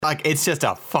Like, it's just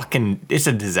it's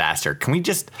a disaster. Can we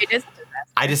just... It is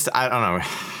a disaster. I don't know.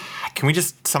 Can we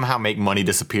just somehow make money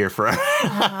disappear forever?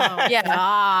 Oh, Yeah.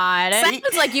 God.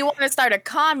 Sounds like you want to start a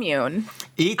commune.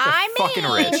 Eat the fucking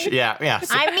rich. Yeah.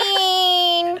 I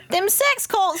mean, them sex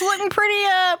cults looking pretty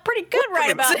good right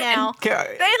about now.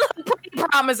 They look pretty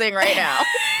promising right now.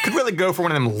 Could really go for one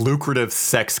of them lucrative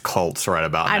sex cults right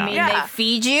about now. I mean, Yeah. they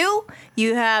feed you.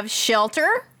 You have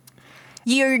shelter.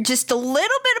 You're just a little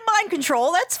bit of mind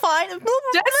control. That's fine. A little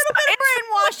bit of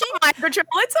brainwashing. Mind control,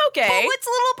 it's okay. Oh, it's a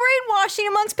little brainwashing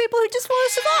amongst people who just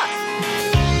want to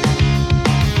survive.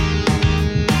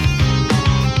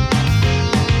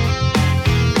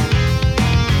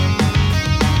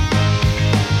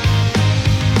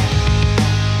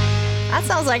 That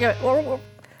sounds like we're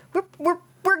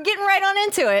getting right on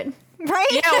into it, right?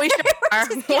 Yeah, we sure are.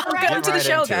 Welcome right to the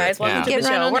show, into it. guys. Welcome Yeah. to the Getting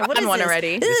right show. on We're it. What on is one this?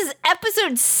 already. This is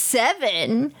episode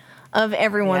 7 of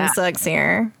Everyone Yeah. Sucks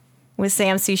here with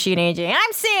Sam, Sushi, and AJ.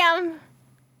 I'm Sam.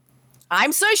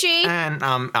 I'm Sushi. And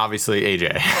obviously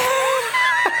AJ.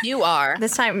 You are.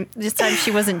 This time she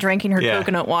wasn't drinking her Yeah.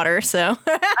 coconut water, so.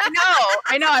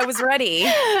 I know. I was ready.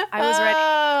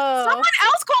 Oh. Someone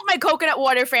else called my coconut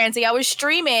water fancy. I was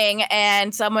streaming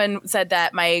and someone said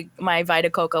that my Vita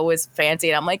Coco was fancy.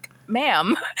 And I'm like,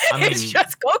 ma'am, I it's mean-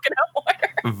 just coconut water.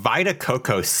 Vita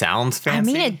Coco sounds I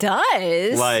fancy. mean, it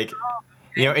does. Like,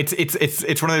 you know, it's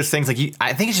one of those things. Like,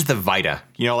 I think it's just the Vita.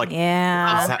 You know, like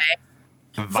Yeah. it's not-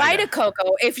 Vita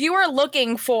Coco. If you are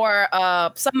looking for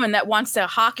someone that wants to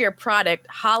hawk your product,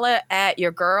 holla at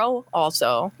your girl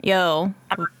also. Yo,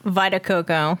 Vita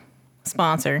Coco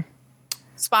sponsor.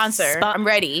 Sponsor. I'm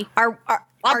ready. I'll be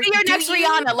your do next you-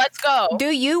 Rihanna. Let's go.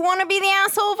 Do you want to be the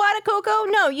asshole, Vita Coco?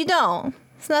 No, you don't.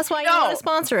 So that's why you No. want to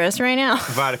sponsor us right now.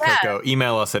 Vita Yeah. Coco.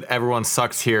 Email us at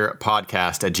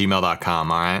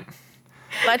everyonesucksherepodcast@gmail.com. All right.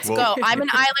 Let's Well- go. I'm an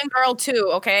island girl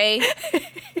too, okay?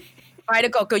 Vita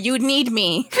Coco, you need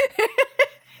me.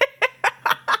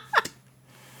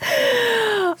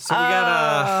 So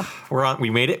we got we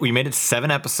made it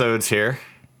 7 episodes here.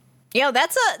 Yo,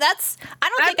 that's I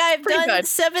don't think That's I've pretty done good.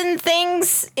 7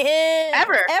 things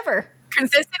ever.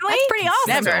 Consistently? That's pretty awesome.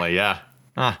 Never. Definitely, yeah.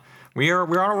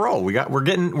 We're on a roll.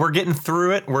 We're getting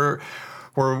through it. We're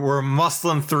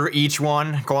muscling through each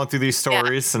one, going through these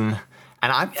stories, and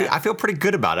I feel pretty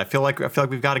good about it. I feel like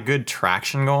we've got a good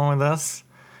traction going with this.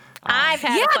 I've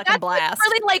had a fucking that's blast. what's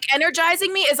really like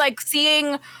energizing me is like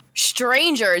seeing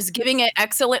strangers giving it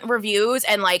excellent reviews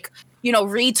and like, you know,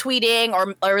 retweeting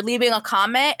or leaving a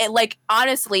comment. It like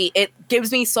honestly, it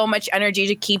gives me so much energy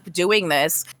to keep doing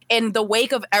this in the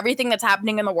wake of everything that's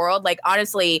happening in the world. Like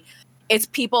honestly, it's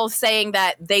people saying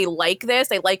that they like this,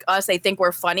 they like us, they think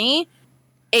we're funny.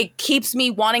 It keeps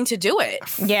me wanting to do it.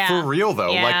 Yeah. For real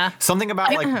though, Yeah. like something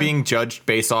about like being judged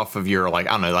based off of your like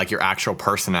I don't know, like your actual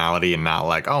personality and not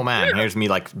like, oh man, here's me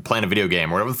like playing a video game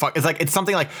or whatever the fuck. It's like it's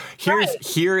something like here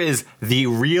is the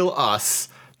real us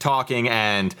talking,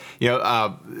 and you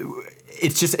know,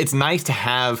 it's nice to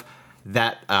have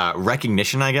that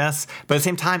recognition, I guess. But at the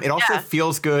same time, it also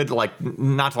feels good, like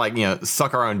not to like, you know,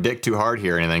 suck our own dick too hard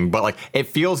here or anything, but like it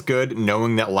feels good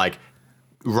knowing that like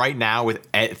right now with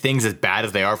things as bad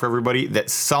as they are for everybody, that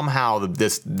somehow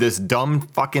this dumb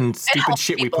fucking stupid helps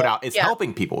shit we people. put out is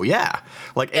helping people. Yeah.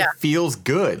 Like it feels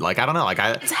good. Like I don't know. Like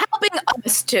It's helping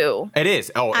us too. it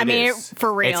is. Oh, I mean, is.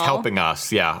 for real. It's helping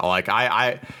us. Yeah. Like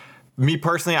me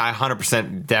personally, I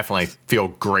 100% definitely feel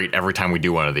great every time we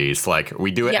do one of these. Like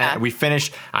we do it, Yeah. and we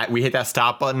finish, we hit that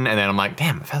stop button, and then I'm like,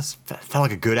 damn, it felt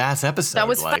like a good ass episode. That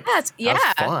was like, fast. Yeah.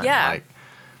 That was fun. Yeah. Like,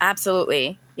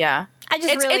 Absolutely. Yeah. I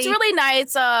just It's really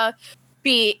nice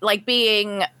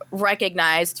being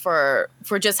recognized for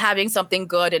just having something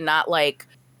good and not like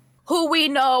who we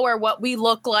know or what we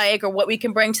look like or what we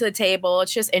can bring to the table.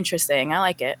 It's just interesting. I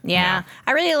like it. Yeah.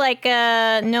 I really like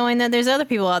knowing that there's other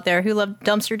people out there who love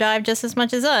dumpster dive just as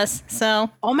much as us. So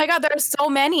Oh my God, there's so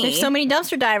many. there's so many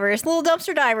dumpster divers, little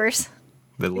dumpster divers.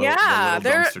 the little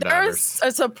there's dumpster divers.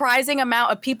 a surprising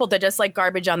amount of people that just like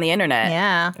garbage on the internet.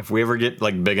 Yeah. If we ever get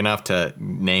like big enough to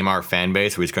name our fan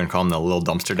base, we're just gonna call them the little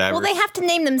dumpster divers. Well, they have to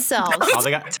name themselves. Oh,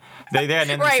 they had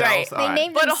named Right, themselves. right. All They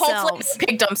named But hopefully themselves.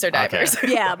 pick dumpster divers.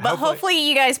 Okay. Yeah, but hopefully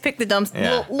you guys pick the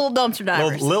Yeah. little dumpster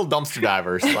divers. Little dumpster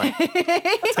divers. Like,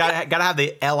 it's gotta have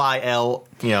the LIL.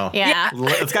 You know. Yeah.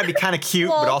 It's gotta be kind of cute,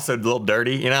 but Well- also a little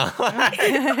dirty. You know.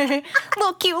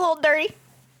 Little cute, little dirty.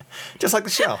 Just like the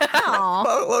show.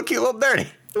 Aw, Little cute, little dirty.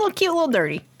 little cute, little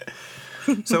dirty.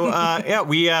 So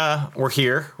we're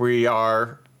here. We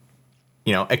are,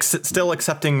 you know, still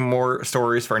accepting more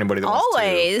stories for anybody that wants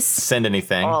Always. to send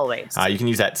anything. Always. You can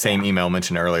use that same email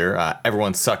mentioned earlier.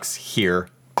 Everyone sucks here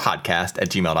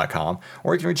eshpodcast@gmail.com,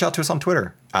 or you can reach out to us on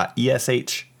Twitter,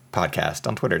 ESH Podcast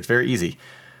on Twitter. It's very easy.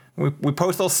 We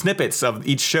post little snippets of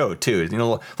each show too.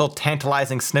 Little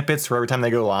tantalizing snippets for every time they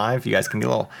go live. You guys can get a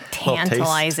little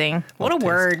Tantalizing. Little taste. What a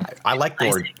word. I like the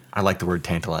word. I like the word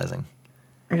tantalizing.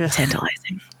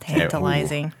 Tantalizing.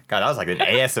 Tantalizing. God, that was like an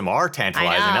ASMR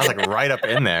tantalizing. That was like right up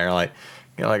in there. Like,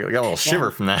 I got a little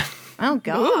shiver from that. Oh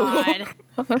God.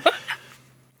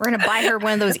 We're gonna buy her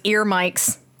one of those ear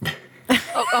mics.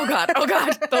 Oh God.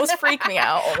 Those freak me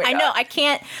out. Oh I know. I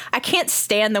can't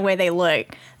stand the way they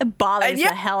look. It bothers the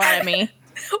hell out of me. Why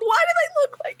do they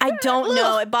look like that? I don't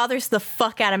know. It bothers the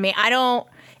fuck out of me.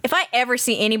 If I ever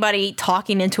see anybody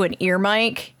talking into an ear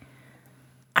mic,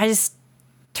 I just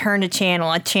turn the channel.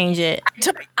 I change it.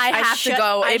 I have to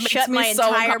go. I It shut makes me my so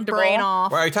entire uncomfortable. brain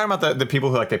off. Well, are you talking about the people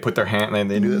who like they put their hand and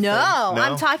they do this? No, thing?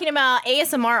 I'm talking about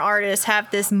ASMR artists have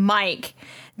this mic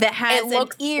that has It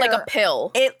looks an ear like a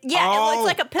pill. It looks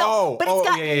like a pill, but it's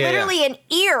got literally an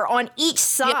ear on each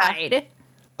side.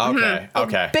 Okay.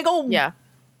 Okay. Big old Yeah.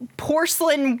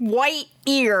 porcelain white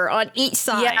ear on each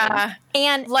side. Yeah.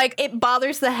 And like it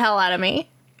bothers the hell out of me.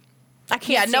 I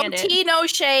can't No stand it. tea, no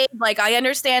shade. Like, I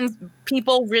understand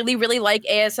people really, really like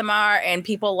ASMR and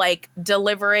people like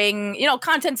delivering,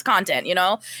 content's content, you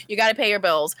got to pay your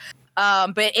bills.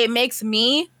 But it makes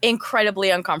me incredibly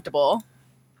uncomfortable.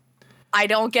 I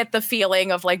don't get the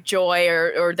feeling of like joy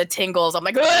or the tingles. I'm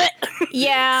like, ugh!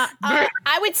 Yeah,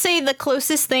 I would say the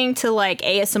closest thing to like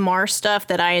ASMR stuff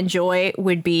that I enjoy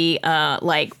would be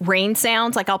like rain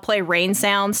sounds. Like I'll play rain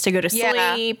sounds to go to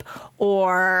sleep,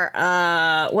 or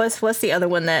what's the other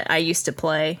one that I used to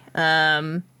play?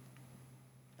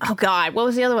 Oh God, what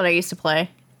was the other one I used to play?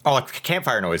 Oh, like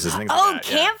campfire noises. Things Oh, like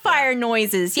that. campfire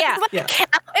noises. Yeah. Yeah.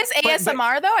 It's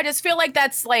ASMR though. I just feel like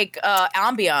that's like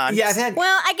ambiance. Yeah.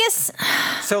 Well, I guess.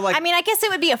 So like, I mean, I guess it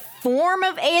would be a form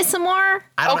of ASMR.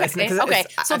 I don't know, Okay. it's- Okay.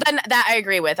 So then that I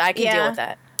agree with. I can deal with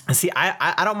that. See,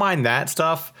 I don't mind that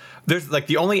stuff. There's like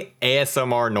the only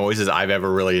ASMR noises I've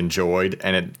ever really enjoyed,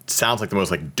 and it sounds like the most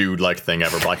like dude-like thing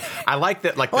ever. But like, I like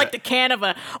that, like Like the can of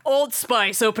a Old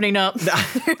Spice opening up.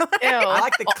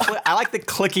 I like the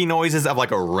clicky noises of like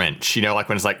a wrench. Like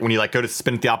when it's like when you like go to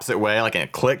spin it the opposite way, like and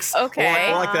it clicks.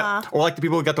 Okay. Or like the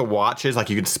people who got the watches, like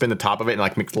you can spin the top of it and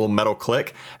like make a little metal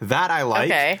click. That I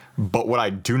like. Okay. But what I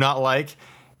do not like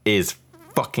is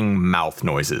fucking mouth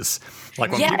noises. Like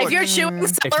when people If you're chewing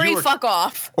celery, fuck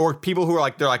off. or people who are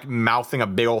like they're like mouthing a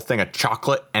big old thing of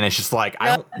chocolate, and it's just like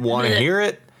I don't want to hear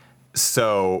it.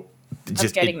 So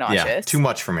just getting nauseous. too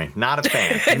much for me. Not a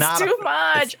fan. It's too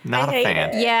much. Not I a hate fan.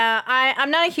 it. Yeah,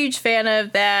 I'm not a huge fan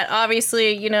of that.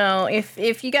 Obviously,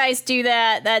 if you guys do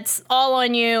that, that's all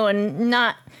on you, and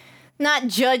not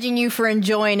judging you for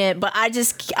enjoying it. But I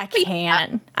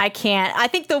can't. I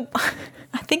think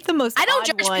the most I don't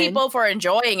odd judge one- people for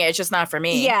enjoying it. It's just not for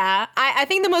me. Yeah, I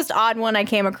think the most odd one I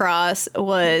came across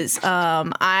was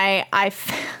I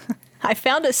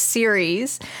found a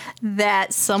series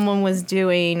that someone was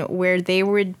doing where they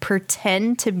would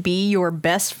pretend to be your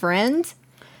best friend,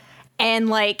 and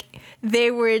like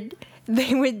they would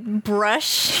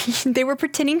brush they were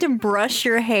pretending to brush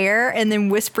your hair and then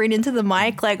whispering into the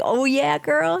mic like, "Oh yeah,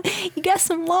 girl, you got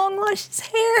some long luscious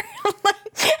hair."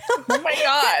 Oh my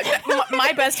god,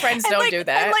 my best friends don't do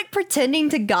that. And like pretending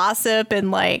to gossip and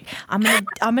like, I'm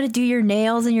gonna do your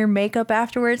nails and your makeup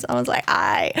afterwards. I was like,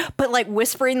 but like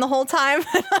whispering the whole time.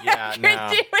 Yeah, no.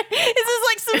 This is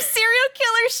like some serial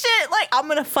killer shit. Like, I'm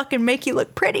gonna fucking make you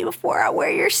look pretty before I wear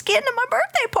your skin to my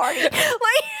birthday party. Like,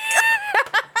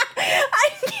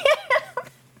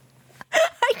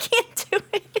 I can't do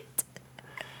it.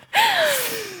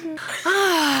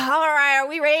 All right, are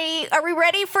we ready? Are we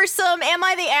ready for some Am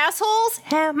I the Assholes?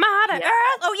 Am I the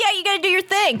Earth? Oh yeah, you gotta do your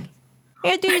thing. You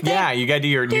gotta do your thing. Yeah, you gotta do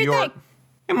your New your York. thing.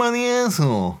 Am I the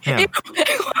asshole? Yeah.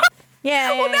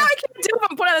 Yeah. Well, now I can't do it.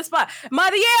 I'm put on the spot. Am I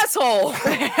the asshole?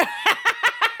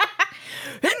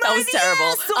 That was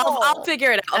terrible. I'll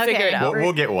figure it out. I'll figure it out.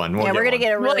 We'll get one. Yeah, we're gonna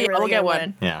get a really, We'll really get good one.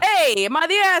 one. Yeah. Hey, am I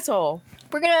the asshole?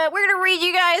 We're gonna read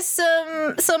you guys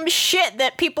some shit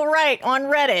that people write on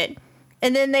Reddit,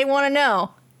 and then they want to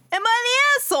know, am I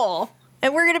the asshole?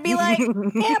 And we're gonna be like,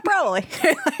 yeah, probably.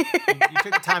 You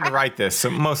took the time to write this, so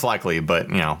most likely, but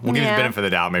we'll give you the benefit of the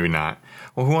doubt, maybe not.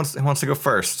 Well, who wants to go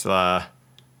first? I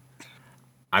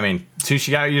mean,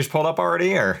 Sushi, you just pulled up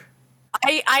already, or?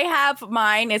 I have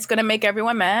mine. It's gonna make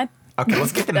everyone mad. Okay,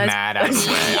 let's get the mad out of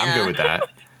the way.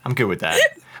 I'm good with that.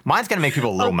 Mine's gonna make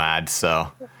people a little mad,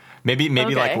 so maybe like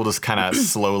Okay. we'll just kind of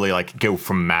slowly like go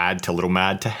from mad to little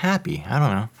mad to happy.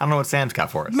 I don't know what Sam's got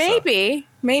for us. so.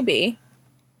 Maybe.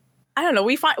 I don't know.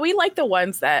 We like the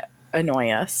ones that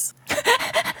annoy us.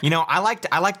 I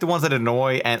like the ones that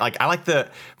annoy, and like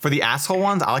for the asshole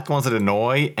ones, I like the ones that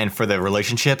annoy, and for the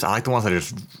relationships, I like the ones that are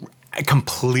just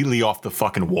completely off the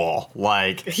fucking wall.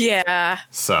 Like, Yeah.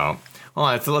 so,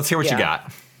 well, let's hear what you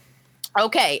got.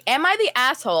 Okay, am I the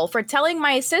asshole for telling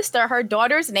my sister her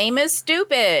daughter's name is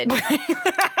stupid?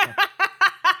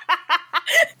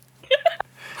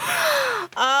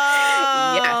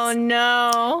 Oh,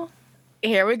 no.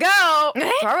 Here we go.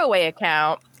 Throwaway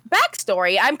account.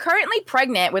 Backstory. I'm currently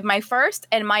pregnant with my first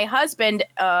and my husband.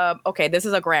 Okay, this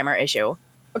is a grammar issue.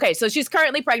 Okay, so she's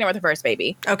currently pregnant with her first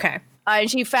baby. Okay.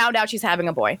 And she found out she's having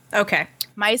a boy. Okay.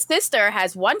 My sister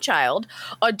has one child,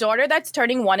 a daughter that's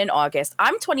turning 1 in August.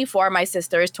 I'm 24. My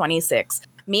sister is 26.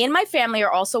 Me and my family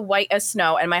are also white as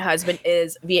snow, and my husband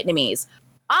is Vietnamese.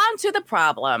 On to the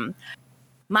problem.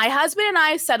 My husband and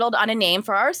I settled on a name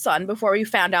for our son before we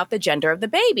found out the gender of the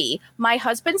baby. My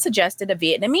husband suggested a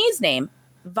Vietnamese name.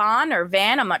 Van or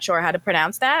Van, I'm not sure how to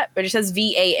pronounce that, but it says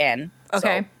V-A-N.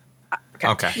 Okay.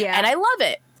 So, Okay. Yeah. and I love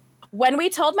it. When we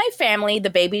told my family the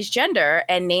baby's gender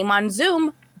and name on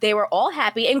Zoom, they were all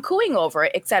happy and cooing over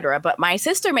it, etc. But my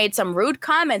sister made some rude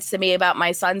comments to me about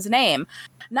my son's name.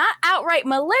 Not outright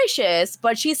malicious,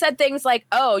 but she said things like,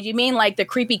 "Oh, you mean like the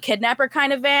creepy kidnapper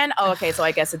kind of Van? Oh, okay, so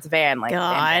I guess it's Van." Like,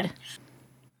 God. Van.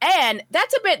 And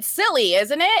that's a bit silly,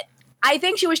 isn't it? I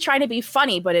think she was trying to be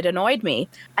funny, but it annoyed me.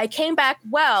 I came back,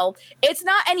 well, it's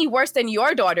not any worse than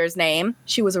your daughter's name.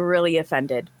 She was really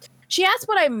offended. She asked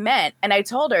what I meant, and I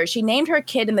told her she named her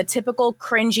kid in the typical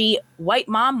cringy white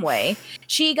mom way.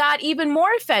 She got even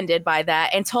more offended by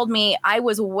that and told me I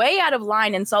was way out of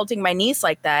line insulting my niece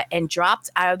like that and dropped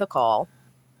out of the call.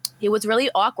 It was really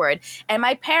awkward, and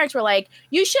my parents were like,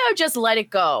 you should have just let it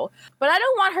go. But I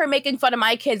don't want her making fun of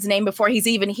my kid's name before he's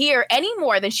even here any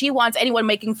more than she wants anyone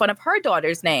making fun of her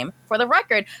daughter's name. For the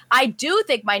record, I do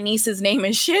think my niece's name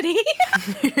is shitty.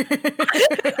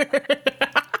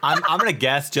 I'm gonna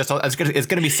guess it's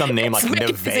gonna be some name like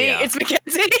Nevaeh. It's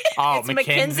Mackenzie. Oh, It's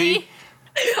Mackenzie. Mackenzie?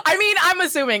 I mean, I'm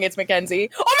assuming it's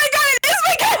Mackenzie. Oh my god, it is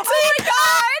Mackenzie! Oh my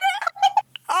god!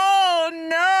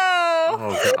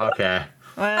 Oh, no. Okay.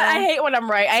 I hate when I'm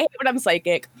right. I hate when I'm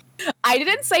psychic. I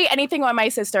didn't say anything when my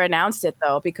sister announced it,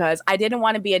 though, because I didn't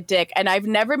want to be a dick, and I've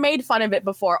never made fun of it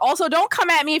before. Also, don't come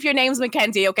at me if your name's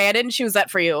Mackenzie, okay? I didn't choose that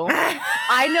for you.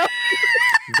 I know.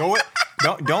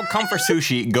 Don't come for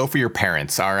sushi. Go for your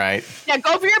parents. All right. Yeah,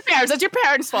 go for your parents. That's your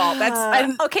parents' fault.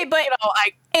 Okay, but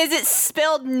is it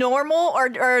spelled normal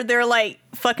or are there like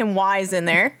fucking Y's in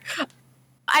there?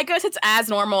 I guess it's as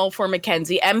normal for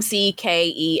Mackenzie.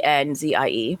 Mckenzie.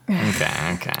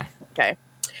 Okay.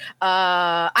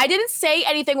 I didn't say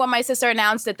anything when my sister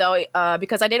announced it, though,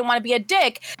 because I didn't want to be a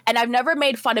dick, and I've never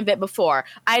made fun of it before.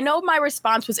 I know my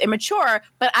response was immature,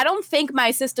 but I don't think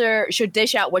my sister should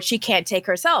dish out what she can't take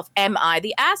herself. Am I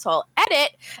the asshole?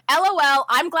 Edit. LOL.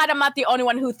 I'm glad I'm not the only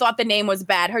one who thought the name was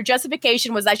bad. Her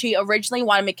justification was that she originally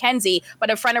wanted Mackenzie,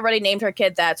 but a friend already named her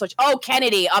kid that. So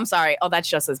Kennedy. I'm sorry. Oh, that's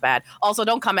just as bad. Also,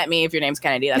 don't come at me if your name's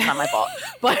Kennedy. That's not my fault.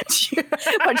 But she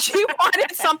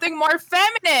wanted something more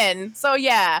feminine. So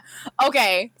yeah.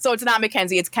 Okay, so it's not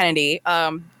Mackenzie, it's Kennedy.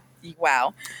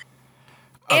 Wow.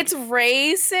 It's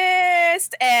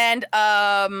racist, and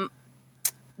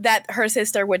that her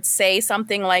sister would say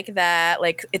something like that,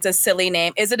 like it's a silly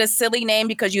name. Is it a silly name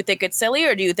because you think it's silly,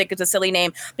 or do you think it's a silly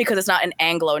name because it's not an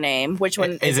Anglo name? Which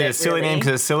one is it? A silly name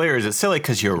because it's silly, or is it silly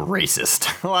because you're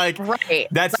racist? Like, right?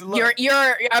 That's like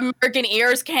your American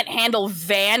ears can't handle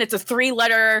Van. It's a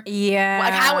 3-letter.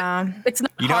 Yeah. Like it's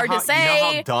not hard to say. You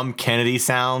know how dumb Kennedy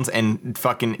sounds, and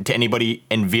fucking to anybody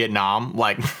in Vietnam,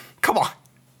 like, come on.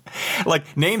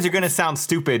 Like, names are going to sound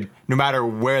stupid no matter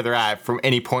where they're at from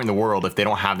any point in the world if they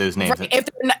don't have those names. Right,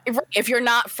 if you're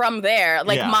not from there.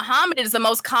 Like, Muhammad is the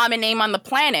most common name on the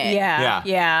planet.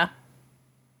 Yeah.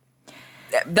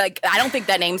 Like, I don't think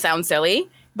that name sounds silly,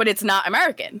 but it's not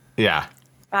American. Yeah.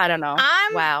 I don't know.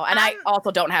 I also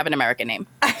don't have an American name.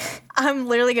 I'm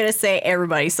literally going to say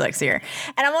everybody sucks here.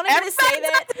 And I'm only going to say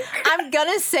that. I'm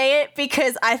going to say it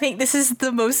because I think this is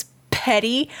the most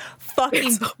petty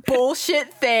fucking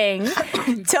bullshit thing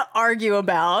to argue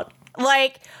about.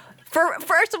 Like,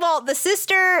 first of all, the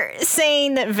sister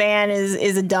saying that Van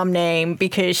is a dumb name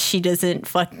because she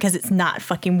doesn't because it's not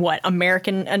fucking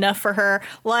American enough for her.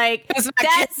 Like,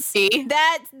 that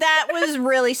was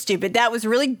really stupid. That was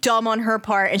really dumb on her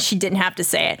part, and she didn't have to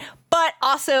say it. But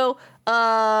also,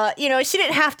 she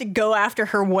didn't have to go after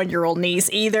her 1-year-old niece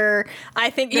either.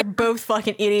 I think they're both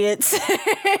fucking idiots.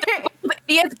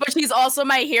 Yes, but she's also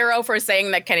my hero for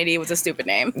saying that Kennedy was a stupid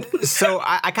name. So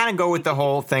I kind of go with the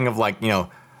whole thing of, like,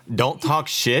 don't talk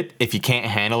shit if you can't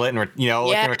handle it, and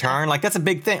in return. Like, that's a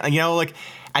big thing. Like,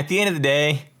 at the end of the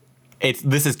day,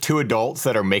 this is two adults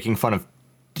that are making fun of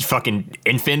fucking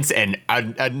infants and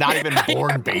a not even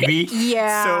born baby.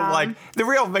 Yeah. So like the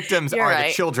real victims You're are right.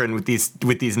 the children with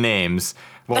these names.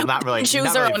 Well, not really. Choose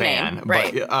not their really own Van, name,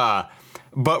 right.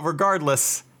 But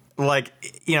regardless, like,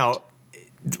 you know,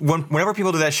 whenever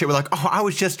people do that shit, we're like, oh, I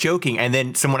was just joking, and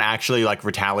then someone actually like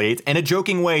retaliates in a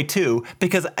joking way too,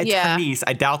 because it's Yeah. her niece.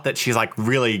 I doubt that she's like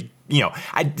really, you know,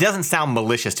 it doesn't sound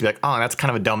malicious to be like, oh, that's kind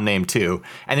of a dumb name too,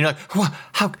 and then you're like, well,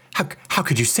 how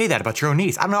could you say that about your own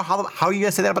niece? I don't know how you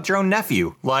guys say that about your own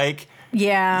nephew. Like,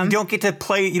 Yeah. you don't get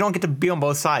to be on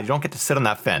both sides. You don't get to sit on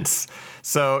that fence.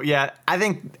 So yeah, I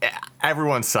think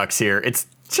everyone sucks here. It's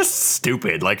just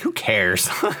stupid. Like, who cares?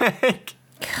 Like,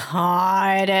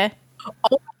 God.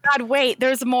 Oh my God, wait,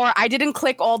 there's more. I didn't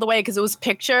click all the way because it was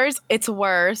pictures. It's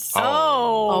worse.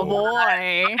 Oh, Oh,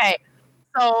 boy. Okay.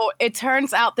 So it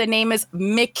turns out the name is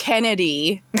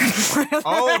McKennedy.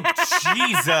 oh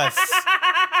Jesus!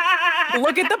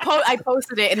 Look at the post. I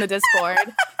posted it in the Discord.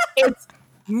 It's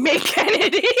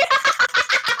McKennedy.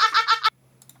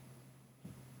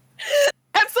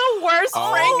 That's the worst prank.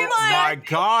 Oh my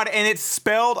God! And it's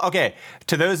spelled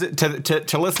to those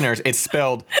to listeners. It's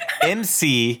spelled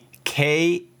McKennedigh.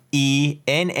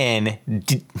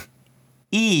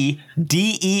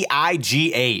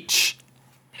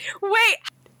 Wait,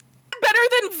 better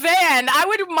than Van. I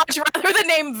would much rather the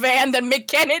name Van than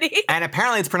McKennedy. And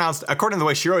apparently it's pronounced, according to the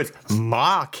way she wrote it,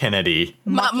 Ma Kennedy.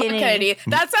 McKennedy.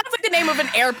 That sounds like the name of an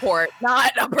airport,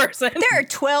 not a person. There are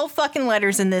 12 fucking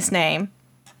letters in this name.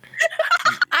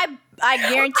 I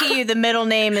guarantee you the middle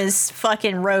name is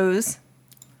fucking Rose.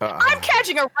 I'm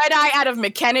catching a red eye out of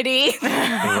McKennedy.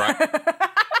 Right.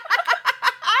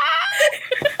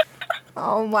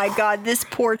 Oh my God, this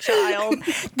poor child.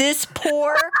 This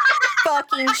poor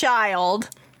fucking child.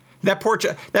 That poor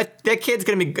that kid's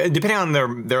gonna be, depending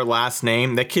on their last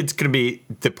name, that kid's gonna be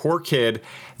the poor kid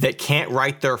that can't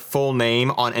write their full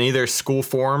name on any of their school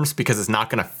forms because it's not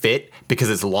gonna fit, because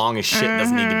it's long as shit,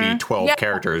 doesn't need to be 12 Yeah.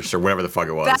 characters or whatever the fuck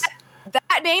it was.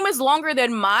 That name is longer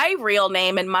than my real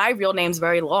name, and my real name's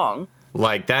very long.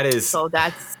 Like, that is So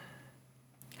that's,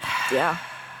 yeah.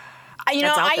 You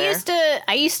know, That's out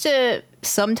I used to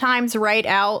sometimes write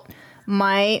out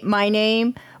my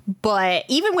name, but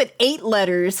even with 8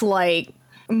 letters, like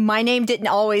my name didn't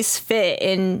always fit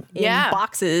in Yeah.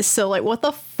 boxes. So like, what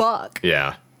the fuck?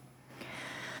 yeah.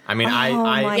 I mean, my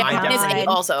I God. definitely.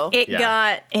 Also.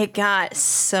 It got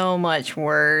so much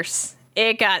worse.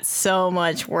 It got so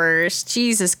much worse.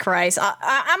 Jesus Christ!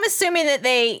 I'm assuming that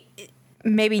they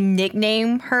maybe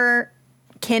nickname her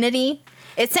Kennedy.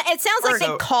 It sounds like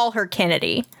So- they call her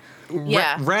Kennedy.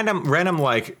 Yeah. Random,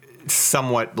 like,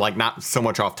 somewhat, like, not so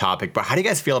much off topic, but how do you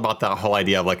guys feel about that whole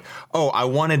idea of like, oh, I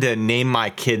wanted to name my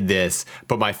kid this,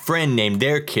 but my friend named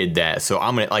their kid that, so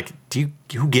I'm gonna, like,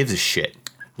 who gives a shit?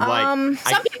 Like,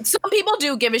 Some people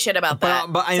do give a shit about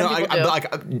that. but I know, Some people do.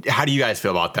 like, how do you guys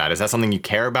feel about that? Is that something you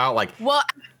care about? Like, Well,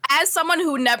 as someone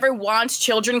who never wants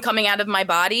children coming out of my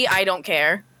body, I don't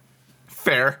care.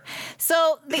 fair.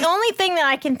 So the only thing that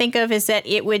I can think of is that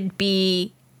it would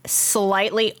be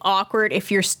slightly awkward if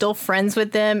you're still friends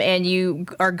with them and you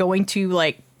are going to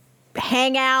like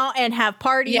hang out and have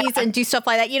parties Yeah. and do stuff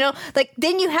like that. You know, like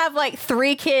then you have like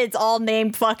 3 kids all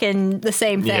named fucking the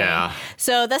same thing. Yeah.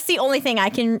 So that's the only thing I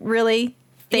can really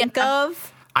think Yeah. of.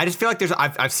 I just feel like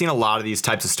I've seen a lot of these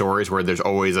types of stories where there's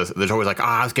always like, oh,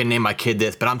 I was gonna name my kid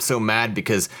this, but I'm so mad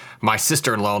because my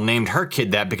sister-in-law named her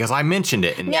kid that because I mentioned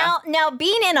it. And Now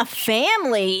being in a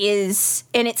family is,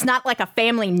 and it's not like a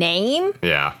family name,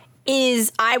 yeah.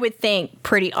 is I would think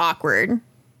pretty awkward.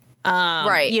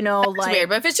 Right. You know, That's like weird.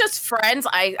 But if it's just friends,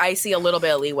 I see a little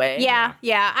bit of leeway. Yeah,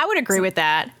 I would agree with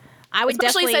that. I would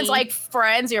Especially definitely, since like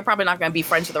friends, you're probably not going to be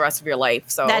friends for the rest of your life.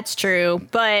 So that's true.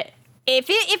 But if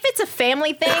it's a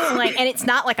family thing, like, and it's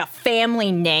not like a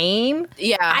family name,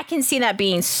 yeah. I can see that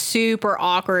being super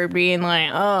awkward. Being like,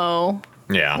 oh,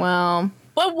 Yeah. well,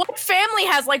 But what family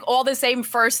has like all the same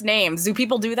first names? Do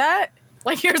people do that?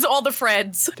 Like, here's all the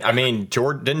Freds. I mean,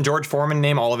 didn't George Foreman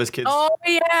name all of his kids? Oh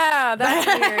yeah, that's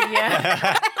weird.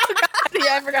 Yeah,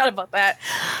 yeah, I forgot about that.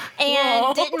 and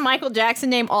Whoa. didn't Michael Jackson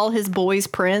name all his boys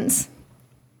Prince?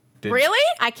 Did- Really?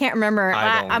 I can't remember.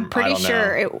 I'm pretty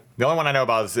sure it. The only one I know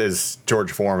about is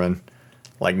George Foreman,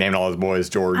 like naming all his boys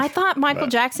George. I thought Michael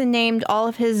but Jackson named all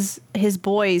of his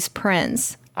boys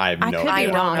Prince. I have no could be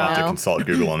idea. wrong, I'll have to though. consult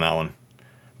Google on that one.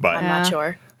 But I'm not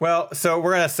sure. well, so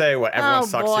we're gonna say what everyone Oh,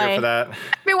 sucks boy. here for that.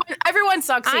 Everyone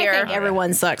sucks here. I think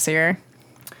everyone sucks here.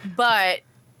 But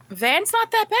Van's not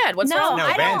that bad. What's No, wrong? No,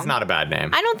 I Van's don't- not a bad name.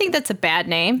 I don't think that's a bad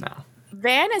name.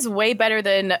 Van is way better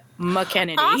than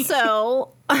McKennedy. Also,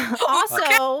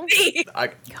 Also,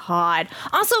 God.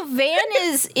 Also, Van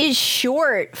is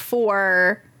short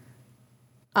for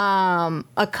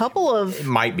a couple of. It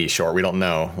might be short. We don't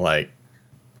know.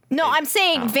 No, I'm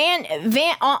saying Van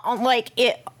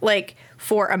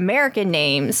for American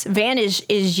names, Van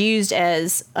is used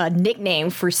as a nickname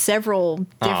for several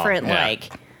different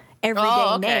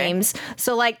everyday names.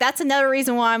 So that's another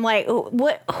reason why I'm like,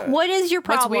 what is your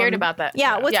problem? What's weird about that?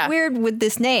 Yeah, what's weird with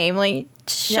this name? Like,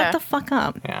 shut the fuck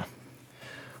up. Yeah.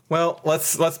 Well,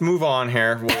 let's move on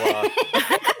here. We'll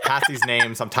pass these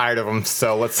names. I'm tired of them.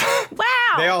 So let's. Wow.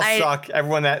 They all suck.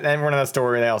 Everyone in that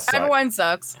story, they all suck. Everyone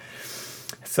sucks.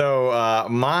 So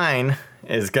mine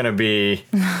is gonna be.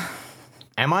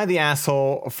 Am I the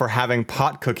asshole for having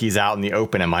pot cookies out in the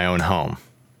open in my own home?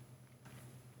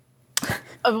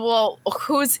 Well,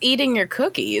 who's eating your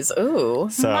cookies? Ooh.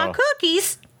 So, My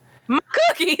cookies. My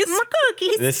cookies. My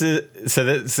cookies. this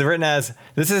is written as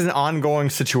this is an ongoing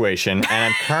situation,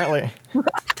 and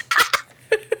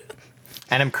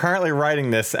I'm currently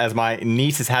writing this as my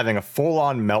niece is having a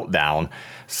full-on meltdown.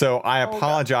 So I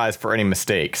apologize for any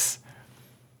mistakes.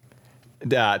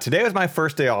 Today was my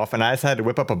first day off, and I decided to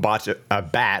whip up a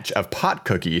batch of pot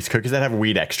cookies that have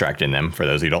weed extract in them. For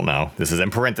those who don't know, this is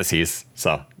in parentheses,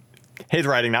 so his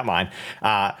writing, not mine.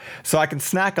 So I can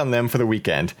snack on them for the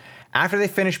weekend. After they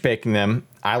finish baking them,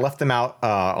 I left them out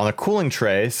on a cooling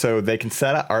tray so they can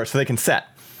set.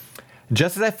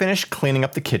 Just as I finished cleaning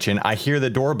up the kitchen, I hear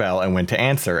the doorbell and went to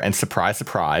answer, and surprise,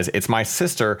 surprise, it's my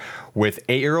sister with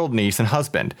 8-year-old niece and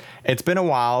husband. It's been a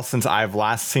while since I've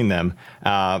last seen them.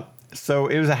 So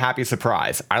it was a happy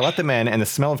surprise. I let them in, and the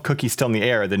smell of cookies still in the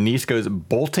air, the niece goes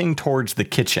bolting towards the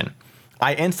kitchen.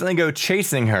 I instantly go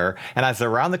chasing her, and as I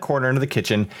round the corner into the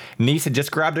kitchen, niece had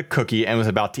just grabbed a cookie and was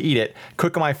about to eat it.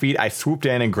 Quick on my feet, I swooped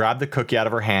in and grabbed the cookie out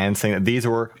of her hand, saying that these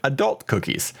were adult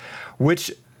cookies, which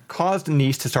caused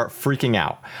niece to start freaking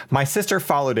out. My sister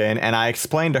followed in, and I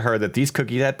explained to her that these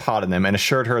cookies had pot in them and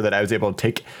assured her that I was able to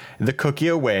take the cookie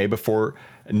away before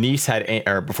the niece had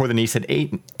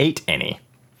ate any.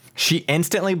 She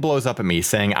instantly blows up at me,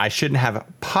 saying I shouldn't have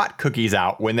pot cookies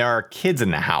out when there are kids in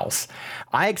the house.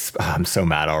 I'm so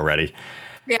mad already.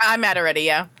 Yeah, I'm mad already,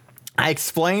 yeah. I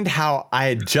explained how I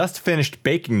had just finished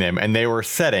baking them and they were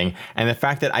setting, and the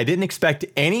fact that I didn't expect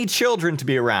any children to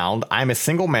be around. I'm a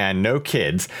single man, no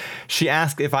kids. She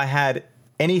asked if I had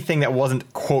anything that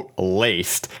wasn't, quote,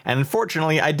 laced, and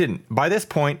unfortunately I didn't. By this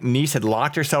point, niece had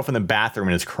locked herself in the bathroom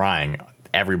and is crying.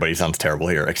 Everybody sounds terrible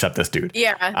here except this dude.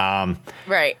 Yeah.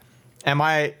 Right. And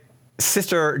my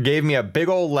sister gave me a big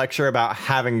old lecture about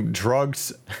having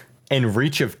drugs in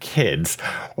reach of kids,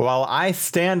 while I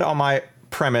stand on my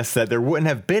premise that there wouldn't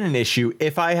have been an issue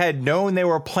if I had known they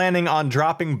were planning on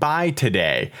dropping by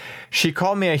today. She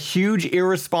called me a huge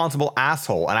irresponsible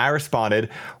asshole, and I responded,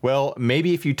 well,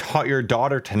 maybe if you taught your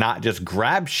daughter to not just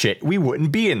grab shit, we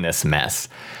wouldn't be in this mess.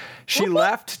 She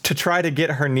left to try to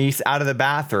get her niece out of the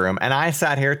bathroom, and I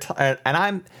sat here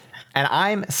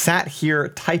I'm sat here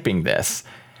typing this.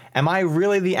 Am I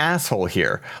really the asshole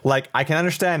here? Like, I can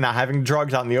understand not having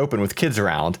drugs out in the open with kids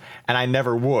around, and I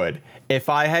never would if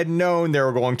I had known there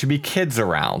were going to be kids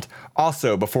around.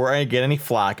 Also, before I get any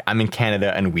flack, I'm in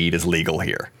Canada and weed is legal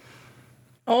here.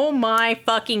 Oh my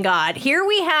fucking God. Here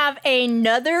we have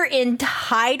another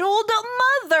entitled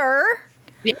mother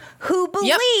who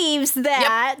believes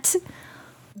that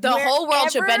the whole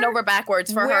world should bend over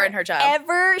backwards for her and her child.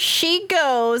 Wherever she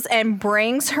goes and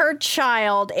brings her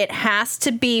child, it has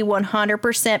to be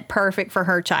 100% perfect for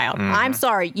her child. I'm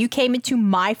sorry. You came into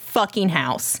my fucking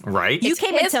house. Right? You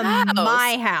came into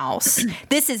my house.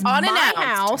 This is my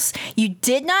house. You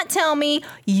did not tell me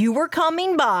you were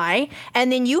coming by,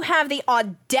 and then you have the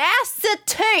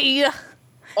audacity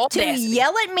to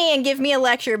yell at me and give me a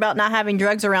lecture about not having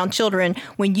drugs around children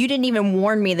when you didn't even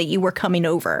warn me that you were coming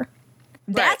over.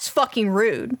 That's fucking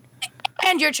rude.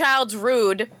 And your child's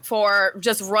rude for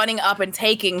just running up and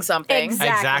taking something.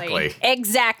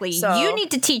 Exactly. So, you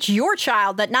need to teach your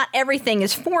child that not everything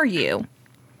is for you.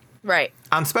 Right.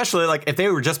 Especially, like, if they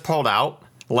were just pulled out,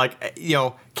 like, you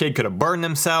know, kid could have burned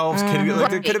themselves.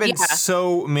 There could have been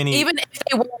so many. Even if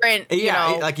they weren't, you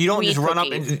know, like, you don't just run up.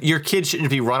 And your kid shouldn't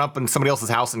be run up in somebody else's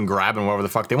house and grabbing whatever the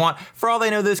fuck they want. For all they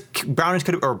know, those brownies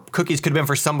or cookies could have been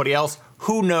for somebody else.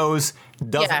 Who knows?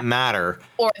 Doesn't matter.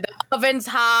 Or the oven's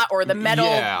hot, or the metal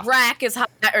rack is hot.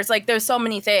 Or it's like, there's so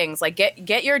many things. Like,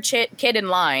 get your kid in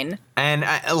line. And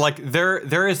like,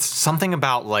 there is something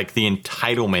about, like, the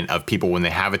entitlement of people when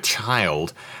they have a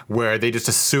child, where they just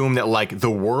assume that, like, the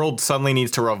world suddenly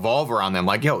needs to revolve around them.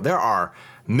 Like, yo, there are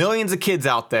millions of kids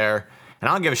out there, and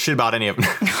I don't give a shit about any of them.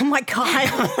 Oh my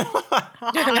God.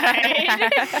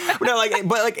 No, like,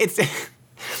 but like, it's.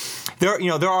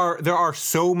 there are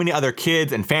so many other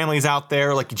kids and families out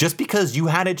there. Like, just because you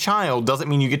had a child doesn't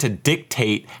mean you get to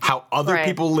dictate how other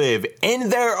people live in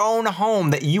their own home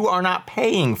that you are not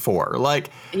paying for. Like,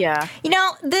 yeah.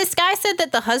 This guy said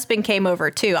that the husband came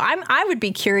over too. I would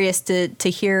be curious to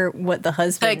hear what the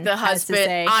husband has to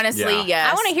say. Honestly,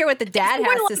 yes. I want to hear what the dad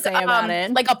has to say about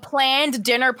it. Like a planned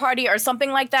dinner party or something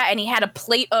like that, and he had a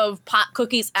plate of pot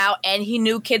cookies out, and he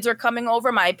knew kids were coming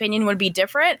over. My opinion would be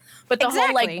different. But the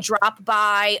whole like drop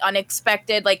by,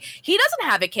 unexpected, like he doesn't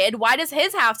have a kid. Why does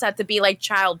his house have to be like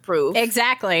child proof?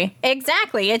 Exactly.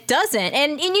 It doesn't.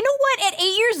 And you know what? At 8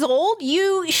 years old,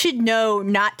 you should know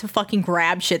not to fucking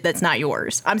grab shit that's not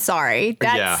yours. I'm sorry.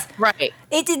 That's right.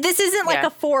 This isn't like a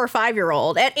 4 or 5 year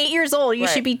old. At 8 years old, you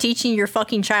should be teaching your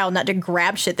fucking child not to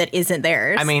grab shit that isn't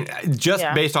theirs. I mean, just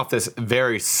based off this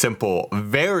very simple,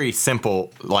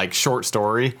 like short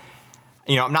story,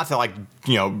 I'm not to like,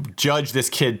 judge this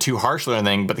kid too harshly or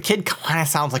anything, but the kid kind of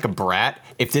sounds like a brat.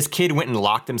 If this kid went and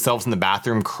locked themselves in the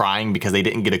bathroom crying because they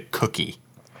didn't get a cookie,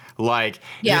 like,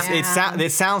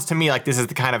 it sounds to me like this is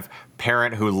the kind of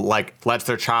parent who like lets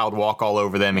their child walk all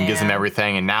over them and gives them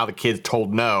everything, and now the kid's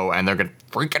told no and they're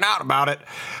freaking out about it.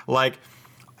 Like,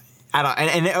 I don't,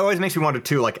 and it always makes me wonder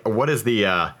too, like, what is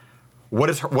the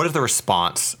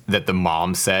response that the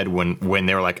mom said when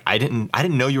they were like, I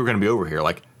didn't know you were going to be over here.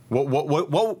 Like,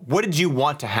 what did you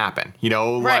want to happen?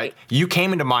 Like, you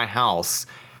came into my house.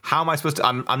 How am I supposed to?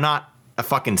 I'm not a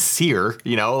fucking seer.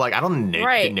 Like, I didn't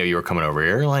know you were coming over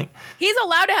here. Like, he's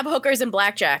allowed to have hookers and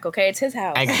blackjack. Okay, it's his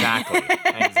house. Exactly.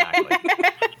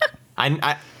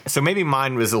 So maybe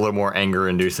mine was a little more anger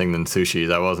inducing than Sushi's.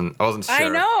 I wasn't sure. I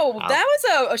know that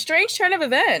was a strange turn of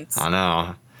events. I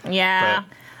know. Yeah. But,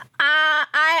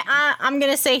 I'm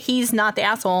gonna say he's not the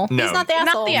asshole. No, he's not the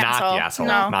asshole.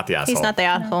 No. Not the asshole. He's not the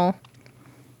asshole.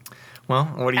 Well,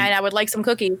 what do you? And I would like some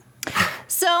cookies.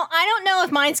 So I don't know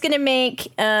if mine's gonna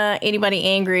make anybody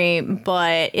angry,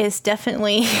 but it's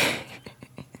definitely.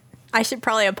 I should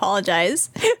probably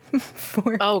apologize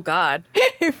for. Oh God.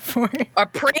 For a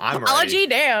pre-apology.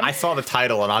 Damn. I saw the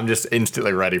title and I'm just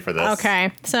instantly ready for this.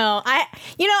 Okay, so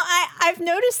I've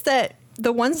noticed that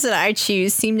the ones that I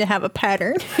choose seem to have a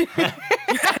pattern. We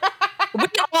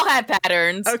all have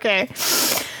patterns. Okay.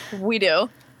 We do.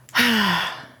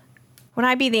 Would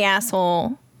I be the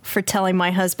asshole for telling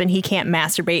my husband he can't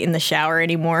masturbate in the shower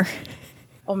anymore?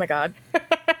 Oh my God.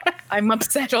 I'm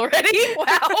upset already.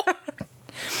 Wow.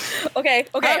 Okay.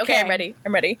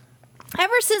 I'm ready.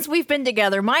 Ever since we've been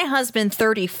together, my husband,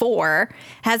 34,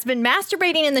 has been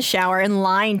masturbating in the shower and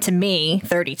lying to me,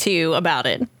 32, about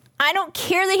it. I don't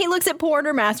care that he looks at porn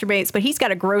or masturbates, but he's got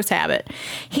a gross habit.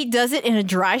 He does it in a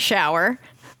dry shower,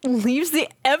 leaves the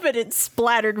evidence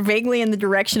splattered vaguely in the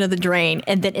direction of the drain,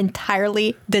 and then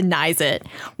entirely denies it.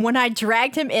 When I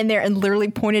dragged him in there and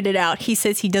literally pointed it out, he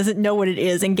says he doesn't know what it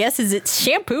is and guesses it's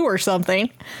shampoo or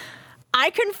something. I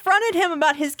confronted him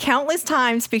about his countless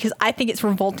times because I think it's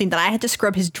revolting that I had to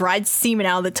scrub his dried semen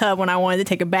out of the tub when I wanted to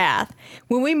take a bath.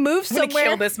 When we moved somewhere, I'm gonna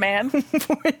kill this man.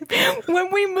 When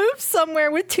we moved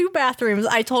somewhere with 2 bathrooms,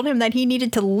 I told him that he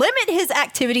needed to limit his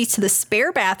activities to the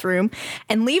spare bathroom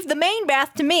and leave the main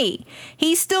bath to me.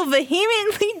 He still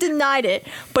vehemently denied it,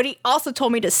 but he also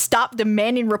told me to stop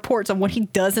demanding reports on what he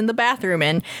does in the bathroom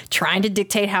and trying to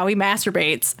dictate how he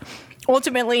masturbates.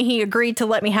 Ultimately, he agreed to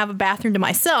let me have a bathroom to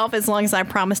myself as long as I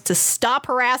promised to stop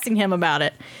harassing him about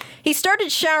it. He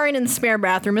started showering in the spare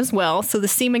bathroom as well, so the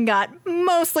semen got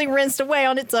mostly rinsed away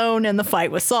on its own and the fight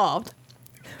was solved.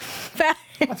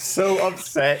 I'm so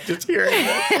upset just hearing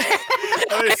this.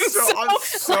 I'm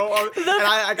so upset. And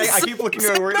I keep looking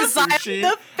over at Sushi,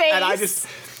 and I just...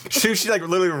 Sushi like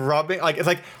literally rubbing, like it's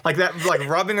like that, like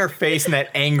rubbing her face in that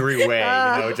angry way,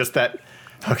 just that.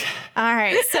 Okay. All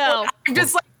right, so I'm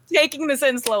just like taking this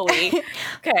in slowly.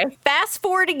 Okay. Fast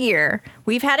forward a year,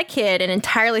 we've had a kid and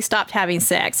entirely stopped having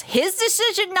sex. His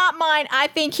decision, not mine. I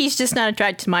think he's just not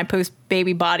attracted to my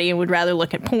post-baby body and would rather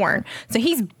look at porn. So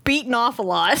he's beaten off a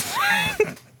lot.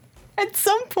 At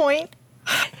some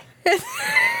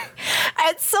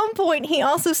point, he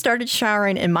also started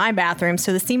showering in my bathroom,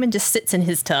 so the semen just sits in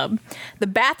his tub. The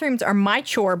bathrooms are my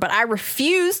chore, but I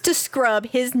refuse to scrub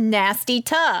his nasty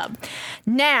tub.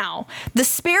 Now, the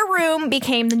spare room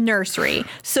became the nursery,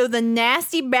 so the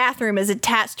nasty bathroom is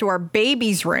attached to our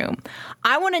baby's room.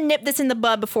 I want to nip this in the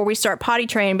bud before we start potty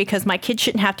training because my kid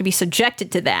shouldn't have to be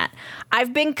subjected to that.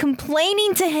 I've been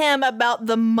complaining to him about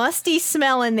the musty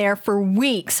smell in there for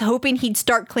weeks, hoping he'd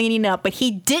start cleaning up, but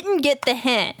he didn't get the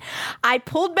hint. I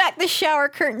pulled back the shower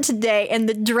curtain today, and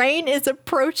the drain is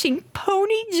approaching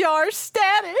pony jar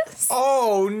status.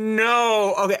 Oh,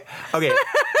 no. Okay. Oh,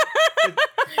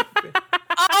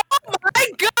 my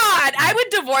God.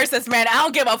 divorce this man. I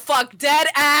don't give a fuck. Dead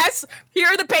ass. Here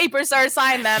are the papers, sir.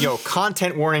 Sign them. Yo,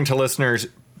 content warning to listeners: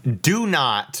 do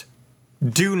not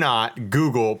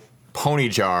Google pony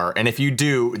jar, and if you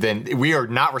do, then we are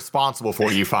not responsible for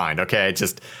what you find. Okay,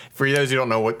 just for those who don't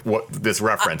know what this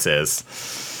reference is.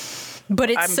 But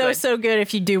it's so good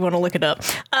if you do want to look it up.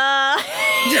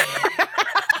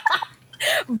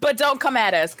 But don't come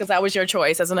at us, because that was your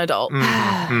choice as an adult.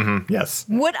 Yes.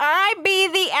 Would I be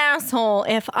the asshole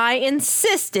if I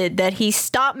insisted that he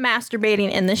stop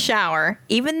masturbating in the shower,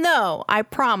 even though I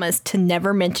promised to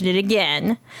never mention it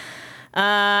again?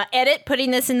 Edit,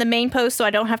 putting this in the main post so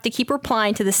I don't have to keep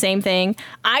replying to the same thing.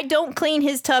 I don't clean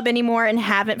his tub anymore and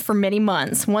haven't for many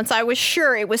months. Once I was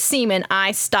sure it was semen,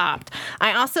 I stopped.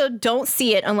 I also don't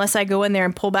see it unless I go in there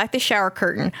and pull back the shower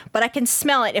curtain, but I can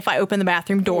smell it if I open the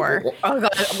bathroom door. I'm gonna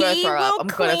throw up. I'm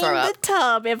gonna throw up. The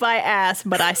tub if I ask,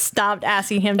 but I stopped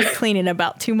asking him to clean it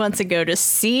about 2 months ago to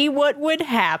see what would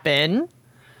happen.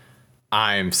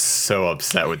 I'm so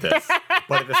upset with this,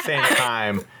 but at the same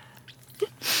time,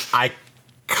 I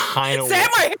kind of Sam,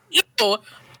 I hate you.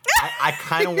 I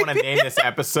kind of want to name this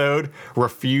episode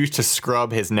 "Refuse to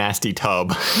Scrub His Nasty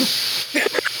Tub."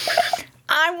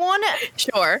 I want to.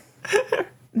 Sure.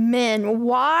 Men,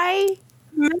 why?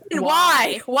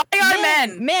 Why? Why are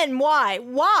men? Men, why?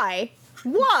 Why?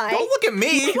 Why? Don't look at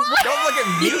me. Don't look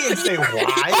at me and say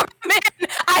why. Men,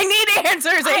 I need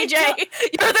answers, AJ.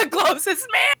 You're the closest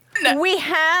man. We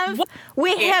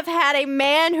have had a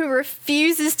man who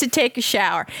refuses to take a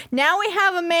shower. Now we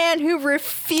have a man who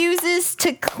refuses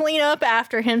to clean up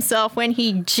after himself when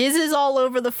he jizzes all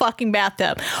over the fucking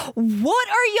bathtub. What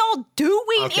are y'all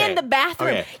doing in the bathroom?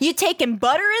 Okay. You taking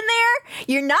butter in there?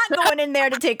 You're not going in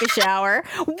there to take a shower.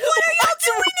 What are y'all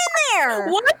doing in there?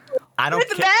 What? I don't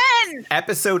With care. men.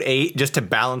 Episode 8, just to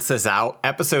balance this out,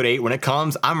 episode 8, when it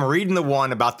comes, I'm reading the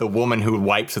one about the woman who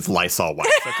wipes with Lysol wipes,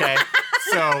 okay?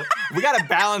 So we got to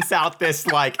balance out this,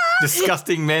 like,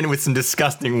 disgusting men with some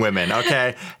disgusting women,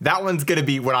 okay? That one's going to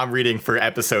be what I'm reading for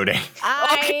episode 8.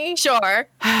 Okay, sure.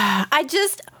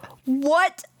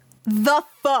 What the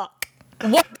fuck?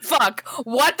 What the fuck?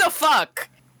 What the fuck?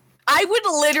 I would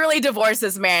literally divorce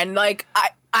this man. Like,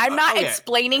 I'm not Okay.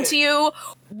 explaining to you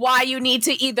why you need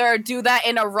to either do that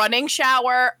in a running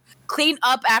shower, clean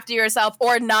up after yourself,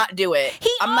 or not do it.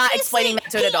 I'm not explaining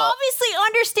that to an adult. He obviously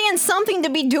understands something to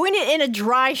be doing it in a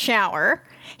dry shower.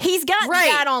 He's got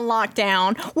that on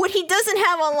lockdown. What he doesn't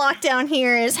have on lockdown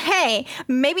here is, hey,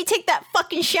 maybe take that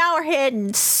fucking shower head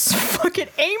and fucking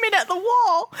aim it at the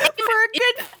wall for a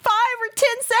good 5 or 10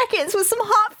 seconds with some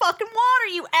hot fucking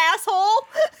water, you asshole.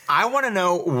 I want to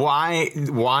know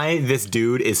why this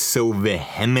dude is so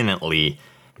vehemently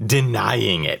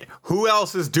denying it. Who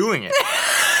else is doing it?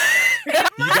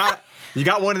 You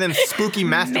got one of them spooky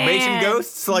masturbation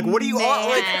ghosts? Like, what do you want?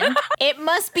 Like, it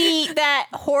must be that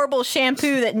horrible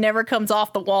shampoo that never comes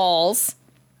off the walls.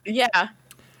 Yeah.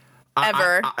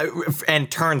 Ever.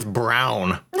 And turns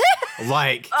brown.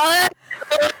 Like, I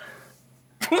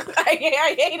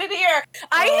hate it here.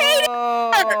 I hate it.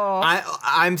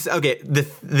 I'm okay.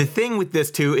 The thing with this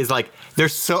too is like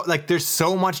there's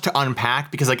so much to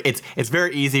unpack because like it's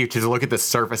very easy to look at the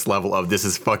surface level of this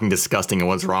is fucking disgusting and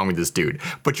what's wrong with this dude.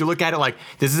 But you look at it like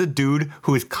this is a dude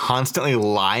who is constantly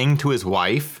lying to his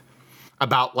wife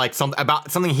about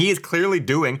something he is clearly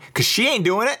doing because she ain't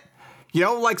doing it. You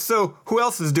know, like, so who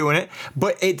else is doing it?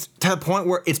 But it's to the point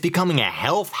where it's becoming a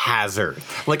health hazard.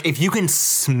 Like, if you can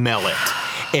smell it,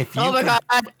 Oh my God.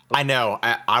 I know,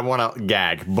 I want to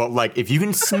gag, but like, if you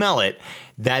can smell it,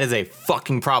 that is a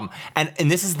fucking problem. And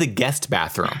this is the guest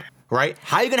bathroom, right?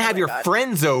 How are you going to have your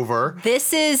friends over?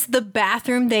 This is the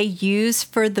bathroom they use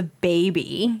for the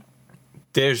baby.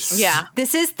 This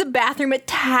is the bathroom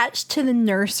attached to the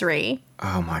nursery.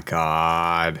 Oh my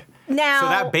God. Now, so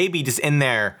that baby just in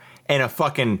there and a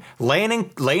fucking laying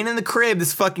in the crib,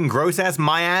 this fucking gross ass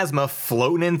miasma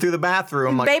floating in through the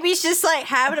bathroom. Like, baby's just like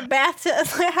having a bath and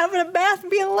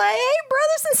being like, "Hey,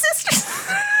 brothers and sisters."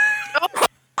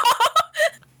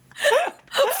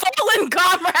 Fallen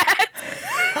comrade.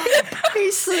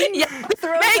 He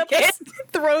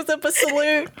throws up a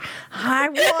salute. I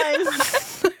won.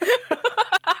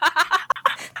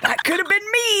 That could have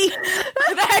been me.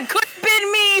 That could have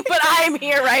been me, but I'm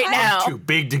here right now. too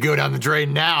big to go down the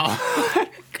drain now.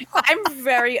 I'm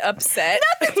very upset.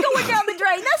 Nothing's going down the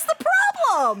drain. That's the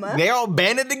problem. They all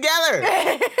banded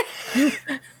together.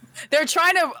 They're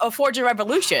trying to forge a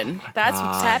revolution. That's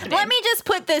what's happening. Let me just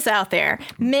put this out there.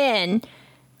 Men,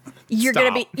 you're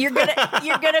gonna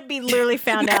be literally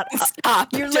found out.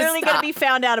 Stop. You're Just literally gonna stop. be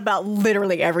found out about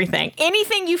literally everything.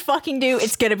 Anything you fucking do,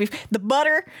 it's gonna be the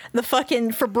butter, the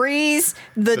fucking Febreze,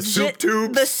 the soup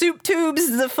tubes. the soup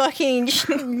tubes, the fucking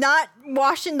not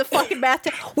washing the fucking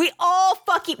bathtub. We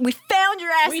found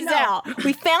your asses know. out.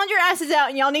 We found your asses out,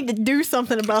 and y'all need to do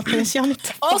something about this. Y'all need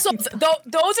to Also, those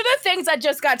are the things that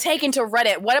just got taken to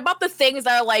Reddit. What about the things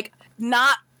that are like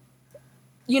not,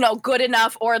 good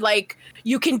enough, or like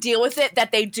you can deal with it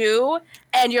that they do,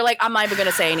 and you're like, I'm not even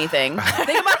gonna say anything.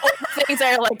 Think about all the things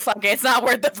that are like, fuck it, it's not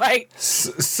worth the fight.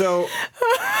 So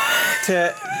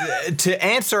to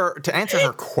answer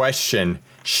her question,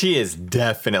 she is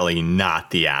definitely not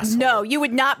the asshole. No, you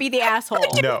would not be the asshole.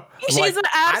 No, She's an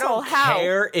asshole. I don't How?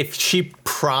 care if she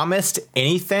promised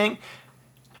anything.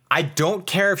 I don't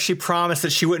care if she promised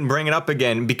that she wouldn't bring it up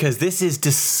again, because this is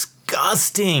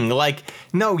disgusting. Like,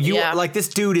 no, like this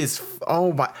dude is.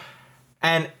 Oh my,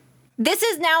 and This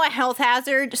is now a health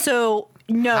hazard, so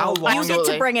no, How long- you get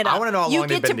to bring it up. I want to know how long you they've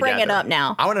get been to bring together. it up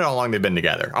now. I want to know how long they've been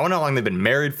together. I want to know how long they've been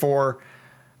married for.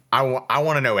 I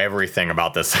want to know everything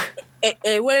about this.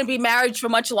 It wouldn't be marriage for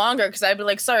much longer, because I'd be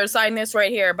like, sir, sign this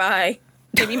right here. Bye.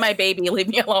 Give me my baby. Leave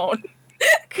me alone.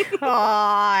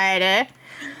 God.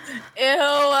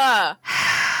 Ew.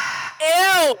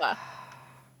 Ew.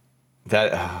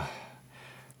 That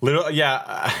little,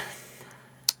 yeah.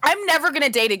 I'm never gonna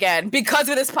date again because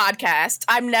of this podcast.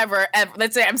 I'm never ever.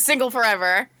 Let's say I'm single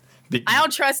forever. I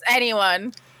don't trust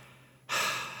anyone.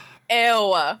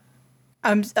 Ew.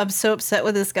 I'm so upset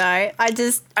with this guy.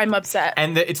 I'm upset.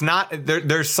 And it's not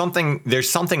there's something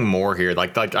more here.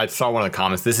 Like I saw one of the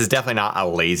comments. This is definitely not a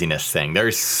laziness thing.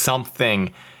 There's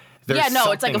something.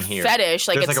 It's like a here. Fetish.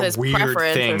 Like, there's it's like his a weird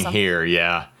preference thing or something. here.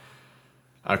 Yeah.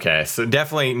 Okay, so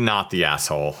definitely not the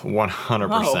asshole.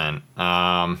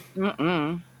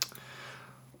 100%.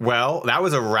 Well, that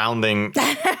was a rounding.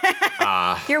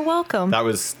 You're welcome. That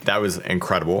was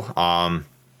incredible.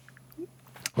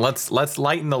 Let's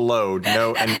lighten the load.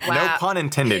 No pun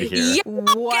intended here. Yeah,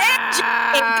 Wow.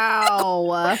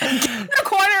 in the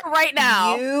corner right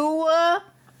now. You.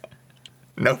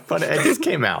 No pun. It just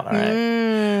came out. All right,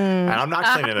 and I'm not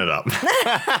cleaning it up.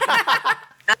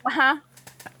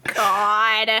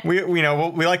 God. We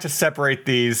like to separate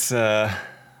these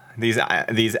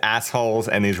assholes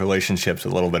and these relationships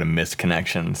with a little bit of missed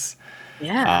connections.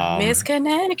 Yeah.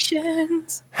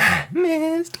 Misconnections.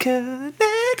 Missed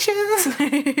connections.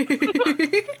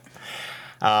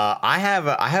 I have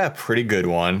a pretty good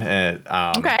one.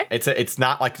 Okay. It's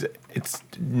not like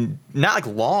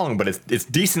long, but it's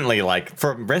decently, like,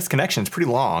 for missed connections, pretty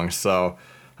long. So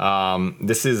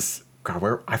this is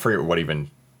I forget what even.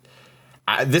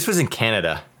 This was in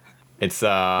Canada. It's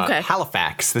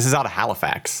Halifax. This is out of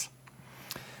Halifax.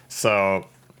 So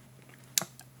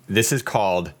this is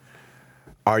called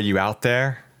 "Are You Out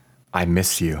There? I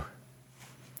Miss You."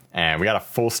 And we got a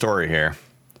full story here.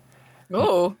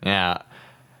 Oh. Yeah.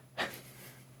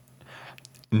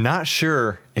 Not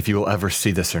sure if you will ever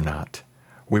see this or not.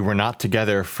 We were not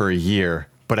together for a year,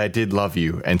 but I did love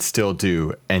you and still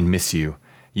do and miss you.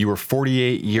 You were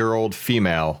 48-year-old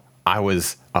female. I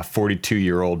was a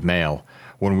 42-year-old male.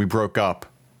 When we broke up,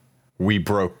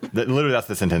 literally that's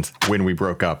the sentence. When we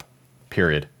broke up,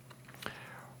 period.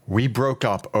 We broke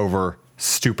up over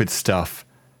stupid stuff.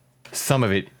 Some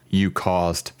of it you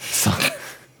caused.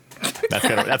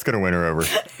 That's gonna win her over.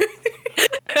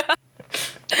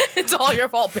 It's all your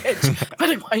fault, bitch. But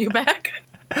I want you back.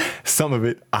 Some of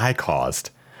it I caused.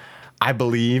 I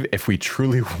believe if we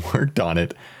truly worked on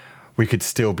it, we could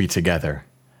still be together.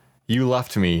 You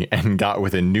left me and got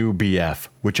with a new BF,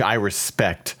 which I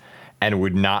respect and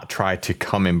would not try to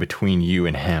come in between you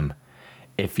and him.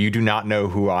 If you do not know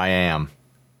who I am,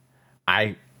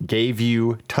 I gave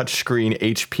you touchscreen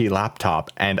HP laptop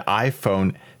and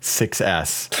iPhone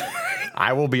 6S.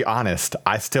 I will be honest,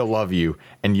 I still love you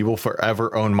and you will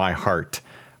forever own my heart.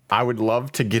 I would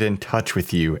love to get in touch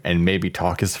with you and maybe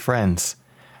talk as friends.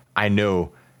 I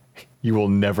know you will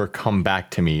never come back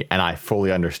to me, and I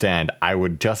fully understand. I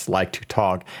would just like to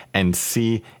talk and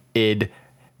see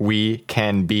we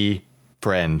can be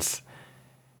friends.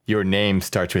 Your name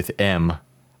starts with M.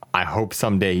 I hope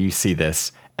someday you see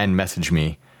this and message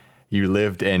me. You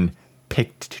lived in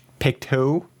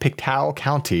Pictou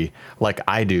County like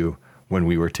I do when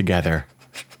we were together.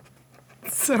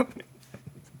 So.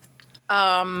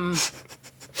 Wow.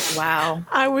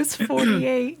 I was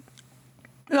 48.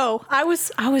 No, I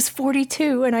was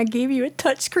 42, and I gave you a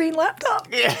touchscreen laptop.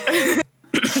 Yeah.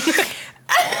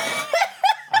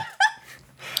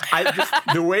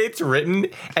 the way it's written,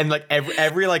 and like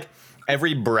every like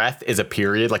every breath is a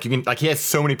period. Like you can, like he has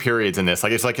so many periods in this.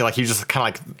 Like it's like he just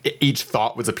kind of like each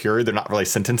thought was a period. They're not really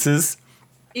sentences.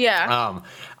 Yeah.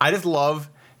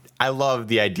 I love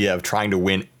the idea of trying to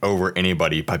win over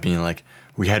anybody by being like,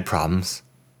 we had problems.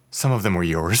 Some of them were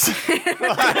yours.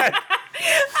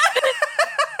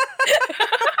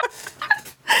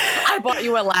 I bought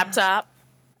you a laptop.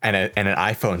 And an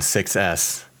iPhone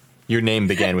 6S. Your name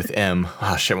began with M.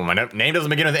 Oh, shit. Well, my name doesn't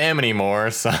begin with M anymore.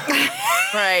 So.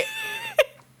 Right.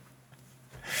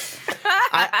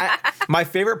 My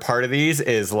favorite part of these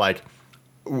is like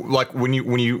when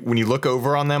you look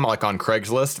over on them, like on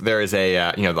Craigslist, there is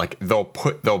a like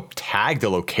they'll tag the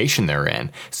location they're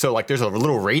in. So like there's a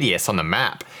little radius on the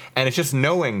map, and it's just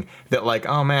knowing that like,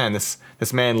 oh man, this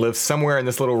man lives somewhere in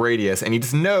this little radius, and you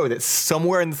just know that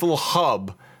somewhere in this little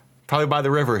hub, probably by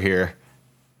the river here,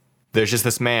 there's just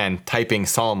this man typing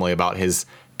solemnly about his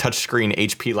touchscreen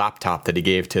HP laptop that he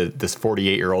gave to this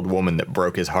 48-year-old woman that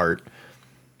broke his heart,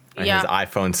 and his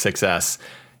iPhone 6S.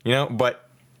 But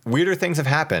weirder things have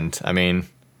happened. I mean,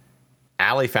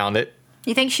 Allie found it.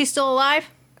 You think she's still alive?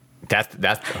 Isn't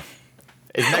that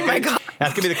God.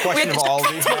 That's gonna be the question of all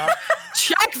of these now.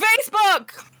 Check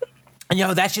Facebook.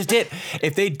 That's just it.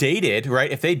 If they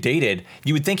dated,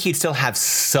 you would think he'd still have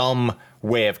some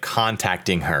way of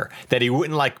contacting her, that he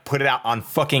wouldn't like put it out on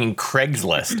fucking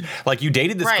Craigslist. Like you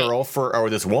dated this girl or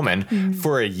this woman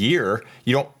for a year.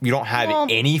 You don't have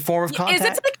any form of contact. Is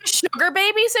it like a sugar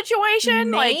baby situation?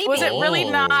 Maybe. Like, was it really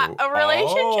not a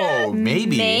relationship? Oh,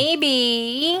 maybe.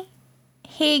 Maybe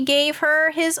he gave her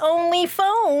his only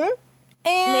phone.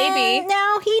 And maybe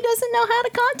now he doesn't know how to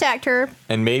contact her.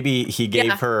 And maybe he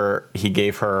gave her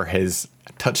his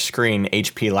touchscreen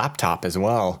HP laptop as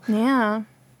well. Yeah.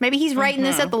 Maybe he's writing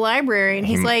this at the library and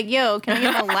he's like, "Yo, can I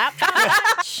get a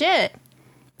laptop?" Shit.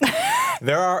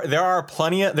 There are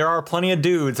plenty of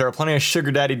dudes, there are plenty of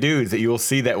sugar daddy dudes that you will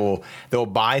see that they'll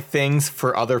buy things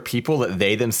for other people that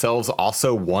they themselves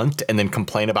also want and then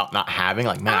complain about not having.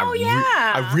 Like, man,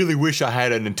 I really wish I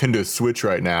had a Nintendo Switch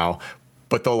right now,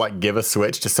 but they'll like give a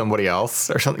Switch to somebody else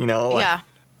or something, Like,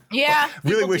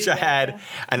 really wish I had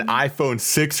an iPhone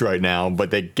 6 right now,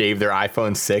 but they gave their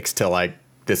iPhone 6 to like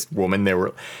this woman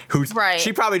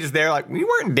she probably just there like, we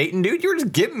weren't dating, dude, you were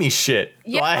just giving me shit.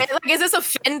 Like is this a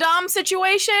findom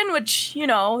situation? Which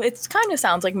it kind of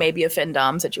sounds like maybe a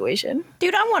findom situation.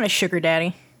 Dude, I want a sugar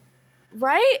daddy.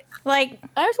 Right? Like,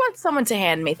 I just want someone to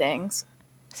hand me things.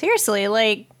 Seriously,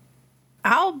 like,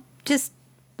 I'll just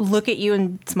look at you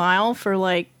and smile for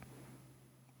like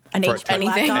an HP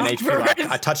laptop.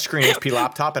 A touchscreen HP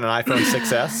laptop and an iPhone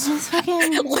 6S.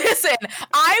 Listen,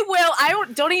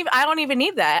 I don't even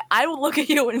need that. I will look at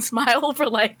you and smile for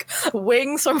like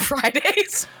wings from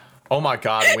Fridays. Oh my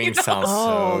God, wings sounds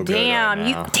so good.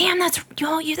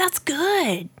 That's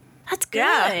good. That's good.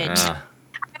 Yeah.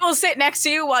 I will sit next to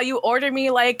you while you order me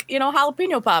like,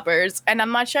 jalapeno poppers, and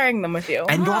I'm not sharing them with you.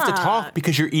 And you don't have to talk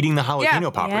because you're eating the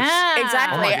jalapeno poppers. Yeah.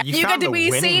 Exactly. Oh you get to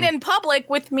be seen in public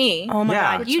with me. Oh my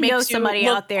God. You know somebody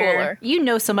out there. Cooler. You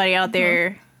know somebody out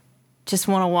there just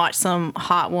want to watch some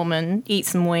hot woman eat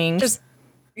some wings.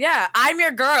 I'm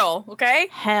your girl, okay?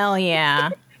 Hell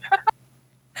yeah.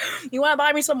 You want to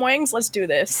buy me some wings? Let's do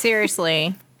this.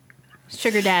 Seriously.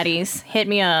 Sugar daddies, hit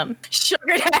me up.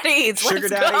 Sugar daddies,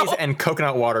 and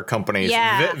coconut water companies.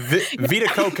 Yeah. Vita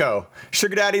Coco.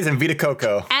 Sugar daddies and Vita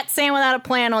Coco. At Sam Without a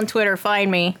Plan on Twitter. Find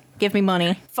me. Give me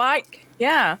money. Fine.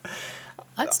 Yeah.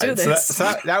 Let's do this.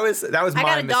 So that was I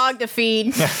got a dog to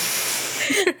feed.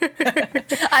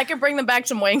 I can bring them back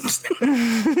some wings.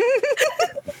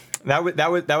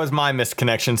 That was my missed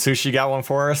connection. Sushi got one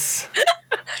for us?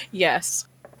 Yes,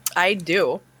 I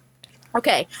do.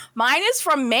 Okay, mine is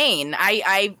from Maine.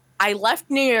 I left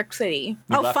New York City.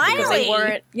 Finally!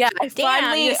 I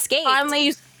escaped.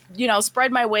 Finally,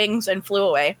 spread my wings and flew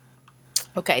away.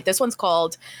 Okay, this one's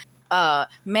called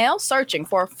 "Male Searching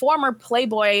for a Former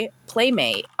Playboy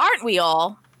Playmate." Aren't we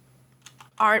all?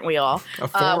 A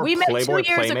former we met Playboy 2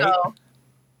 years playmate? ago.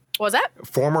 What was that?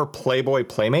 Former Playboy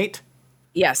playmate?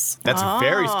 Yes. That's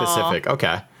very specific.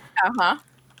 Okay. Uh-huh.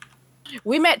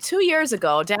 We met 2 years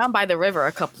ago down by the river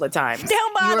a couple of times.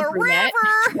 Down by the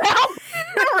river? Down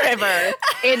the river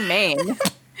in Maine.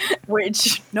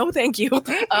 Which, no thank you.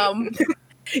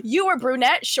 You were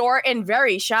brunette, short, and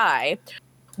very shy.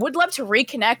 Would love to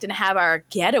reconnect and have our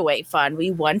getaway fun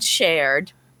we once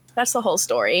shared. That's the whole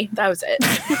story. That was it.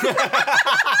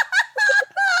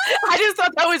 I just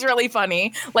thought that was really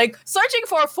funny. Like, searching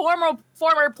for a former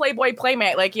Playboy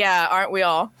playmate. Like, yeah, aren't we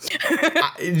all?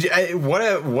 What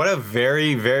a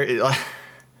very, very...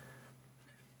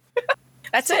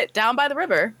 That's it. Down by the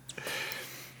river.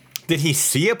 did he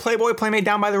see a Playboy Playmate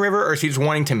down by the river, or is he just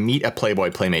wanting to meet a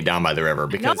Playboy Playmate down by the river?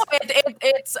 Because No,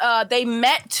 it's they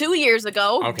met 2 years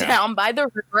ago down by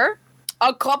the river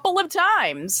a couple of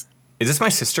times. is this my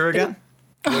sister again?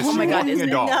 Oh my God, is it?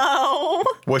 No.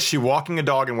 Was she walking a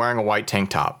dog and wearing a white tank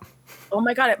top? Oh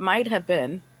my God, it might have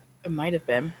been. It might have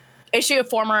been. Is she a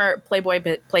former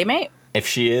Playboy Playmate? If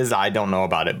she is, I don't know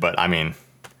about it, but I mean,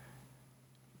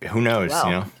 who knows? Well,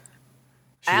 you know,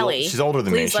 Allie, she's older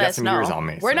than me. please She let got us some know. years on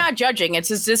me. We're so. not judging.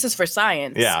 This is for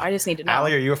science. Yeah, I just need to know.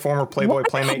 Allie, are you a former Playboy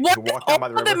Playmate who walked down by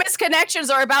the All river? the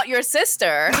misconnections are about your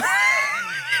sister.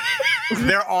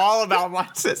 They're all about my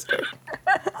sister.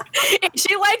 Is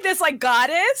she like this like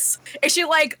goddess? Is she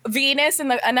like Venus in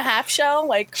the half shell?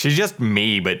 Like She's just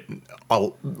me, but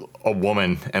a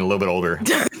woman and a little bit older.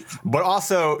 But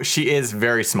also, she is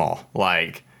very small.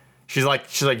 Like she's like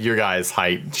your guys'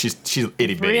 height. She's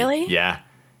itty bitty. Really? Yeah,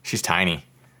 she's tiny.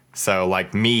 So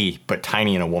like me, but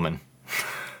tiny and a woman.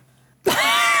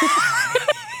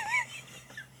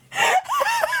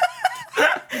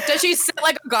 does she sit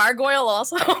like a gargoyle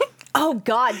also? Oh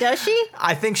God, does she?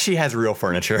 I think she has real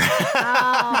furniture.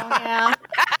 Oh yeah.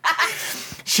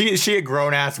 She a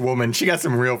grown ass woman. She got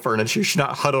some real furniture. She's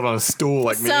not huddled on a stool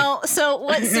like me. So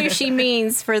what sushi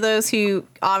means for those who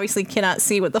obviously cannot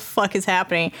see what the fuck is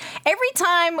happening. Every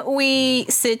time we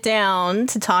sit down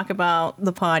to talk about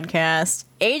the podcast,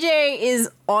 AJ is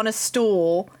on a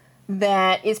stool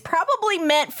that is probably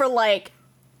meant for like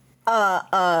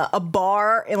a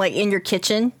bar in your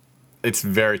kitchen. It's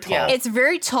very tall. Yeah. It's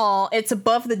very tall. It's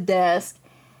above the desk.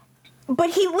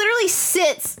 But he literally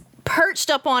sits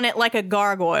perched up on it like a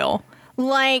gargoyle.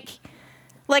 Like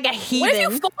a heathen. What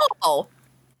if you fall?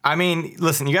 I mean,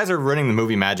 listen, you guys are ruining the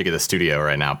movie magic of the studio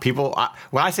right now. People,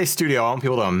 when I say studio, I want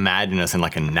people to imagine us in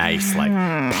like a nice, like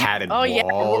padded Oh yeah,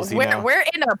 walls. we're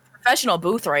in a professional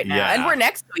booth right now, Yeah. and we're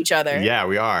next to each other. Yeah,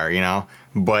 we are, you know.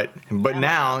 But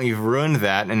now you've ruined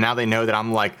that, and now they know that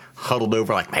I'm like huddled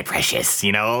over like my precious,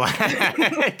 you know.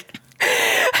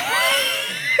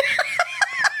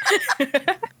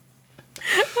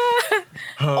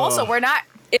 Also, we're not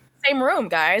in the same room,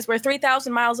 guys. We're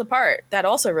 3,000 miles apart. That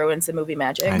also ruins the movie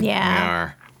magic. Yeah. We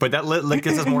are. But that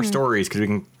gives us more stories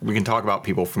because we can talk about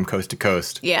people from coast to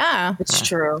coast. Yeah. It's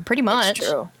true. Pretty much. It's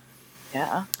true.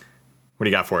 Yeah. What do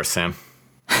you got for us, Sam?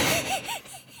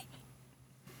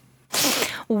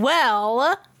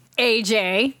 Well,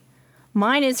 AJ,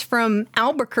 mine is from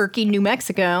Albuquerque, New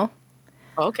Mexico.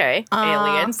 Okay.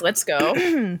 Aliens. Let's go.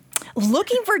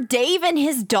 Looking for Dave and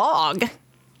his dog.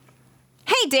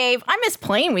 Hey, Dave, I miss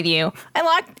playing with you. I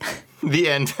like... The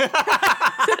end.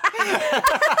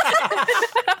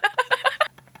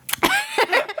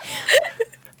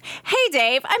 Hey,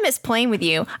 Dave, I miss playing with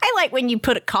you. I like when you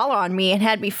put a collar on me and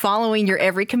had me following your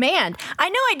every command. I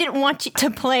know I didn't want you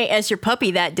to play as your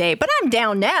puppy that day, but I'm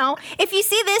down now. If you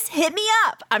see this, hit me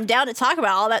up. I'm down to talk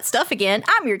about all that stuff again.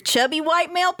 I'm your chubby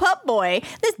white male pup boy.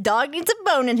 This dog needs a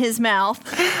bone in his mouth.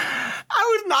 I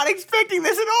was not expecting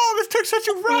this at all. This took such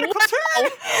a radical turn.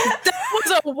 That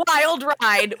was a wild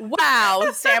ride. Wow.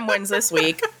 Sam wins this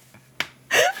week.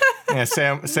 Yeah,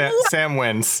 Sam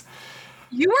wins.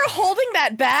 You were holding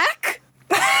that back?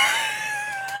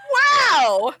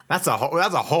 Wow. That's a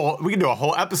whole. We can do a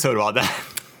whole episode about that.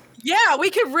 Yeah, we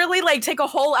could really like take a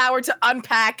whole hour to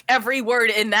unpack every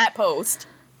word in that post.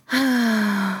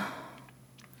 Wow.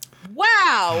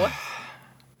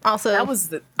 Also, That was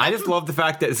the I just love the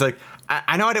fact that it's like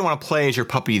I know I didn't want to play as your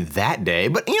puppy that day,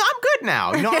 but you know I'm good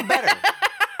now. You know I'm better.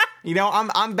 You know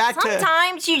I'm back to.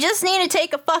 sometimes you just need to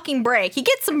take a fucking break. You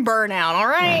get some burnout, all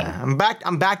right? I'm back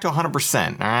to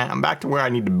 100%. All right, I'm back to where I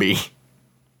need to be.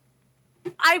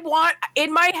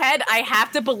 in my head, I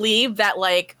have to believe that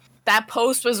like that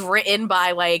post was written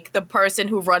by like the person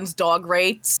who runs dog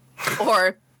rates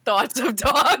or thoughts of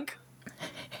dog.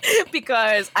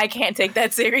 Because I can't take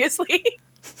that seriously.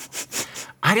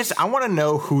 I want to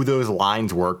know who those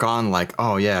lines work on. Like,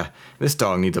 oh yeah, this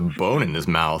dog needs a bone in his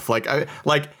mouth.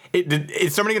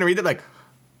 Is somebody gonna read that? Like,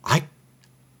 I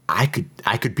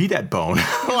could be that bone.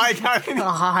 Like, I mean,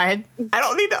 God. I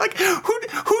don't need to. Like,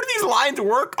 who do these lines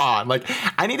work on? Like,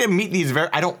 I need to meet these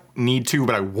I don't need to,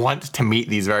 but I want to meet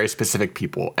these very specific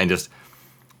people and just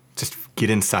get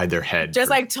inside their head. Just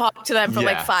like talk to them for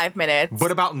like 5 minutes.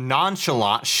 But about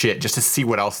nonchalant shit, just to see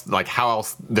what else, like how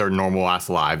else their normal ass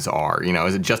lives are. You know,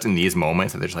 is it just in these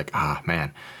moments that they're just like,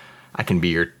 man, I can be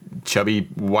your chubby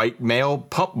white male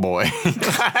pup boy.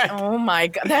 Oh my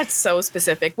God, that's so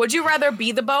specific. Would you rather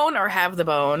be the bone or have the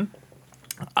bone?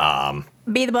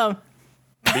 Be the bone.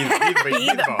 Be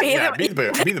the bone. Yeah, be the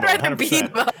bone.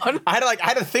 100%. I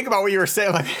had to think about what you were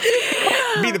saying. Like,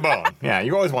 be the bone. Yeah,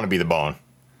 you always want to be the bone.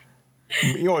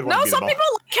 You always want No, to be some the people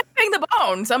like having the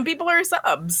bone. Some people are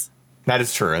subs. That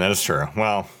is true. That is true.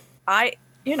 Well, I'd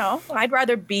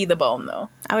rather be the bone though.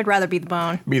 I would rather be the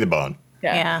bone. be the bone.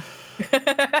 Yeah.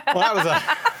 Well,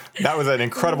 that was an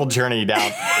incredible journey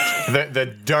down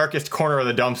the darkest corner of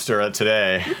the dumpster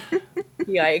today.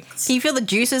 Yikes. Can you feel the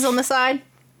juices on the side?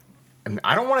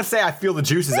 I don't want to say I feel the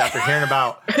juices after hearing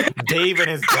about Dave and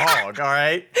his dog. All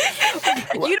right.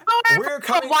 You know,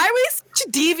 why are we such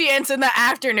deviants in the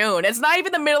afternoon? It's not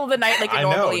even the middle of the night like it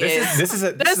normally is.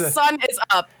 The sun is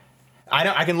up. I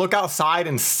know. I can look outside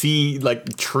and see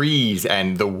like trees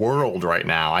and the world right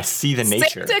now. I see the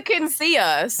nature. Santa can see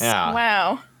us. Yeah.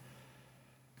 Wow.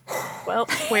 Well,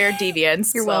 we're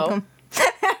deviants. You're welcome.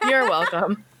 You're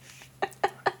welcome.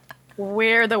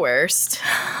 We're the worst.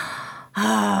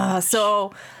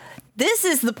 So this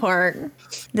is the part.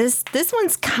 This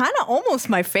one's kind of almost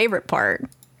my favorite part.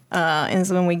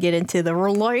 Is when we get into the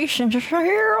relationship. All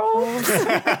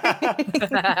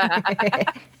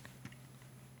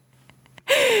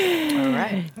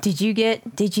right. Did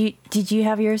you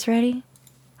have yours ready?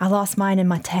 I lost mine in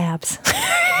my tabs.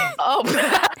 Oh,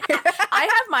 I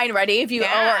have mine ready if you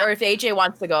or if AJ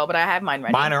wants to go, but I have mine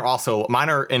ready. Mine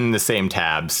are in the same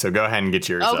tabs, so go ahead and get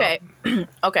yours. Okay. Up.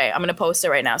 Okay, I'm gonna post it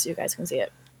right now so you guys can see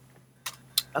it.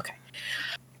 Okay.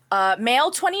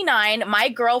 Male 29, my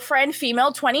girlfriend,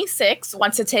 female 26,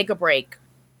 wants to take a break.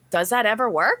 Does that ever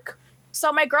work?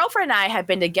 So my girlfriend and I have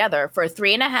been together for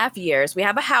 3.5 years. We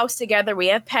have a house together. We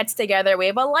have pets together. We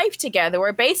have a life together.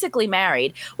 We're basically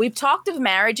married. We've talked of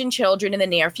marriage and children in the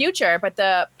near future, but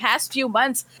the past few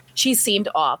months, she seemed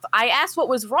off. I asked what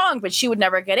was wrong, but she would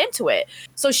never get into it.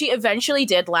 So she eventually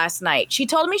did last night. She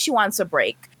told me she wants a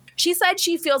break. She said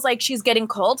she feels like she's getting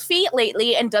cold feet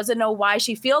lately and doesn't know why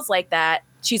she feels like that.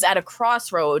 She's at a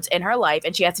crossroads in her life,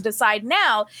 and she has to decide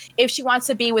now if she wants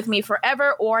to be with me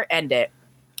forever or end it.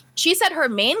 She said her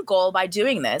main goal by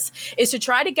doing this is to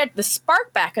try to get the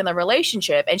spark back in the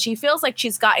relationship, and she feels like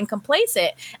she's gotten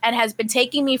complacent and has been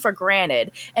taking me for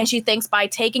granted. And she thinks by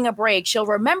taking a break, she'll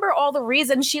remember all the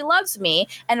reasons she loves me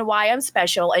and why I'm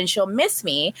special, and she'll miss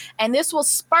me, and this will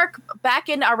spark back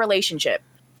in our relationship.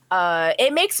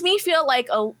 It makes me feel like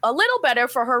a little better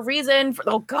for her reason.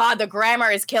 Oh, God, the grammar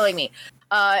is killing me.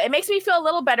 It makes me feel a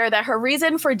little better that her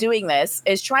reason for doing this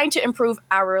is trying to improve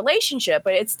our relationship,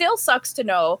 but it still sucks to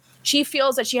know she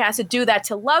feels that she has to do that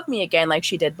to love me again like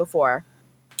she did before.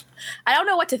 I don't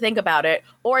know what to think about it.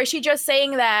 Or is she just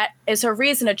saying that is her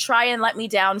reason to try and let me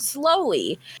down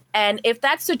slowly? And if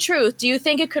that's the truth, do you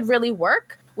think it could really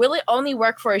work? Will it only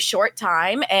work for a short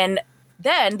time and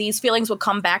then these feelings will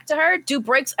come back to her? Do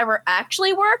breaks ever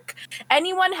actually work?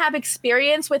 Anyone have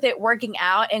experience with it working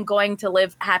out and going to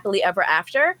live happily ever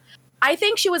after? I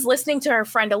think she was listening to her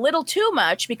friend a little too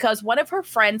much, because one of her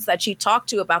friends that she talked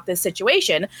to about this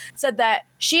situation said that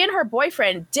she and her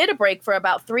boyfriend did a break for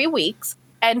about 3 weeks.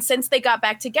 And since they got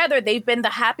back together, they've been the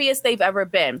happiest they've ever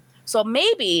been. So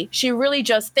maybe she really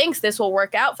just thinks this will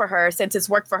work out for her since it's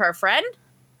worked for her friend.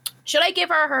 Should I give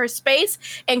her space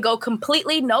and go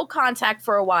completely no contact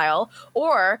for a while,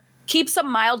 or keep some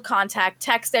mild contact,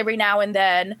 text every now and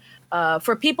then?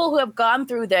 For people who have gone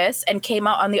through this and came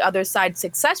out on the other side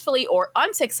successfully or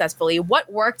unsuccessfully,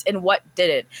 what worked and what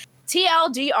didn't?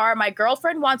 TLDR, my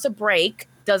girlfriend wants a break.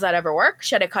 Does that ever work?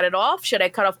 Should I cut it off? Should I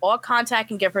cut off all contact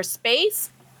and give her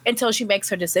space until she makes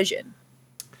her decision?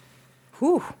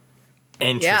 Whew.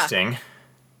 Interesting. Yeah.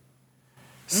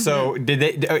 So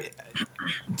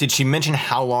did she mention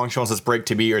how long she wants this break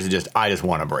to be, or is it just I just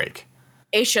want a break?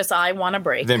 It's just I want a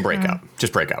break. Then break up.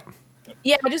 Just break up.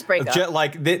 Yeah, just break up.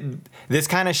 Like this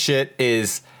kind of shit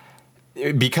is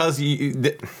because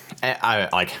I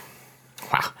like.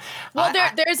 Wow. Well,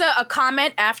 there's a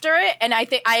comment after it, and I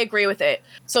think I agree with it.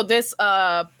 So this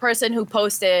person who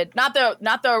posted, not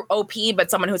the OP,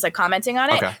 but someone who's like commenting on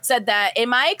it, said that in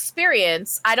my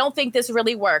experience, I don't think this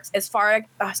really works. As far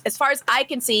as I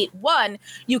can see, one,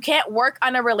 you can't work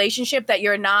on a relationship that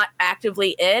you're not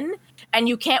actively in, and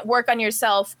you can't work on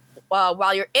yourself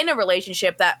while you're in a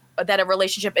relationship that a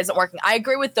relationship isn't working. I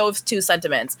agree with those two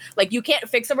sentiments. Like, you can't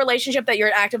fix a relationship that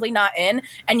you're actively not in,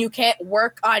 and you can't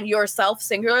work on yourself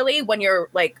singularly when you're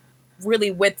like really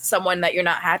with someone that you're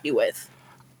not happy with.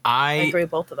 I agree with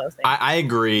both of those things. I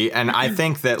agree, and I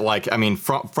think that, like, I mean,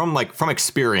 from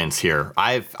experience here,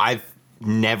 I've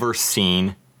never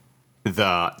seen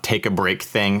the take a break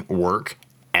thing work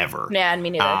ever. Yeah,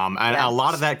 me neither. And a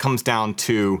lot of that comes down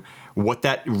to what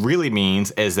that really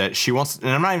means is that she wants, and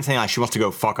I'm not even saying like she wants to go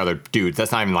fuck other dudes.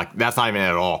 That's not even it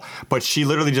at all. But she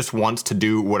literally just wants to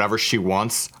do whatever she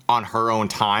wants on her own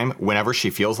time, whenever she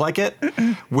feels like it,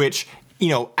 which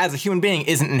as a human being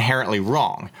isn't inherently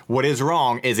wrong. What is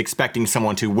wrong is expecting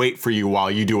someone to wait for you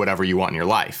while you do whatever you want in your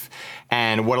life.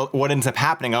 And what ends up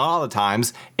happening a lot of the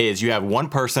times is you have one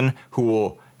person who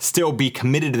will still be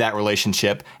committed to that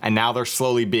relationship, and now they're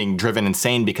slowly being driven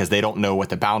insane because they don't know what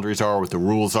the boundaries are, what the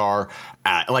rules are.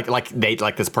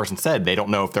 Like this person said, they don't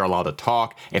know if they're allowed to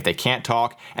talk, if they can't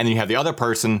talk. And then you have the other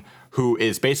person who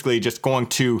is basically just going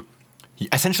to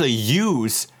essentially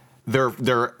use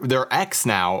their ex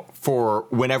now for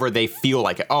whenever they feel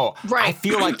like it. Oh, right. I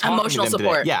feel like talking emotional to them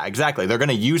support. Today. Yeah, exactly. They're going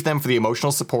to use them for the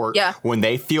emotional support when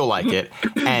they feel like it,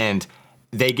 and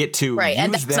they get to use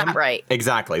and that's them. Not right.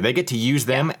 Exactly. They get to use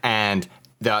them, and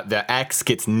the ex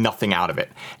gets nothing out of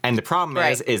it. And the problem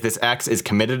is this ex is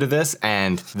committed to this,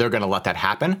 and they're going to let that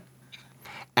happen,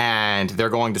 and they're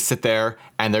going to sit there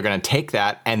and they're going to take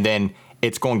that, and then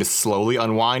it's going to slowly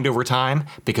unwind over time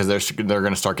because they're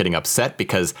going to start getting upset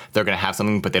because they're going to have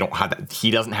something, but they don't have that. He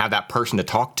doesn't have that person to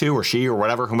talk to, or she, or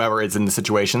whatever, whomever is in the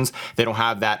situations. They don't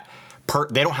have that.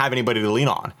 They don't have anybody to lean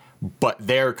on, but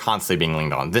they're constantly being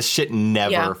leaned on. This shit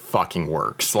never fucking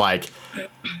works. Like,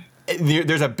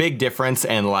 there's a big difference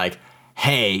in like,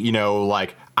 hey,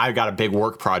 like I've got a big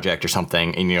work project or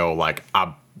something, and like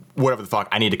whatever the fuck,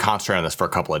 I need to concentrate on this for a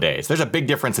couple of days. There's a big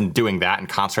difference in doing that and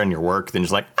concentrating on your work than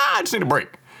just like, I just need a break.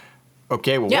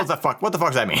 Okay, well, what the fuck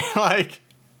does that mean? Like,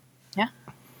 yeah,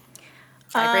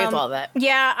 I agree with all that.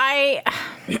 Yeah,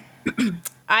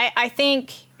 I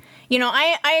think,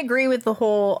 I agree with the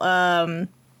whole,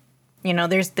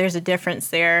 there's a difference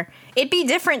there. It'd be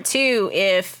different too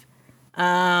if,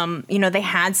 they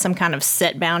had some kind of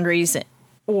set boundaries,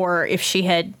 or if she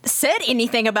had said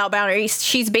anything about boundaries.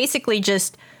 She's basically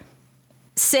just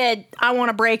said, I want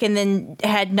a break, and then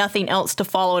had nothing else to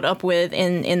follow it up with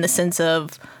in the sense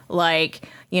of like,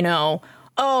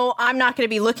 oh, I'm not going to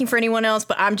be looking for anyone else,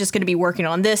 but I'm just going to be working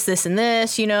on this, and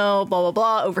this, blah, blah,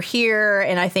 blah over here.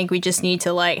 And I think we just need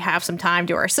to like have some time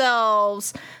to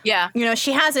ourselves. Yeah.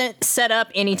 She hasn't set up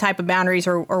any type of boundaries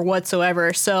or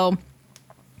whatsoever. So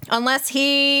unless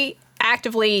he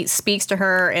actively speaks to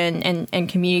her and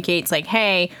communicates like,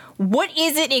 hey, what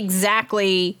is it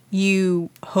exactly you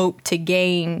hope to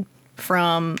gain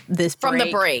from this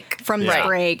break? From this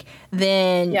break,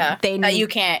 then they need, you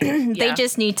can't. They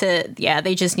just need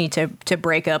to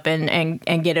break up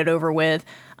and get it over with.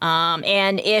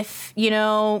 And if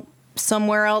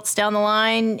somewhere else down the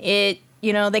line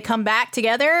they come back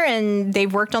together and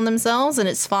they've worked on themselves and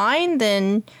it's fine,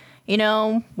 then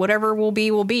whatever will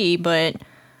be. But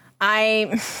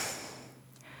I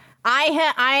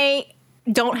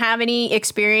don't have any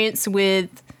experience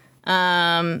with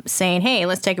saying, hey,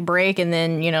 let's take a break, and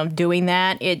then doing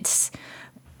that. It's,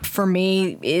 for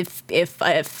me, if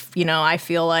I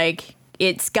feel like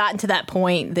it's gotten to that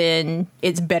point, then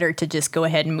it's better to just go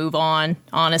ahead and move on,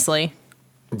 honestly.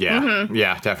 Yeah,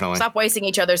 yeah, definitely. Stop wasting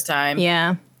each other's time.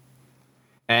 Yeah.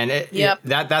 And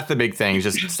that's the big thing.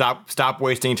 Just stop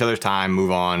wasting each other's time,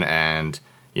 move on, and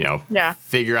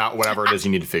figure out whatever it is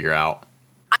you need to figure out.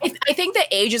 I think the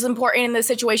age is important in this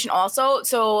situation also.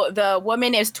 So the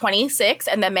woman is 26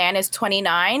 and the man is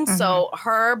 29. Mm-hmm. So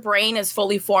her brain is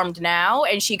fully formed now,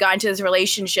 and she got into this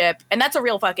relationship, and that's a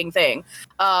real fucking thing.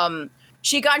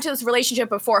 She got into this relationship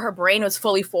before her brain was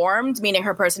fully formed, meaning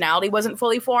her personality wasn't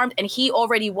fully formed, and he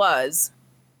already was.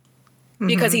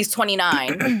 Because he's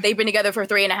 29. They've been together for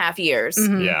 3.5 years.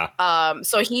 Mm-hmm. Yeah.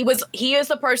 So he is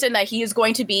the person that he is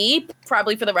going to be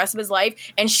probably for the rest of his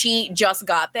life. And she just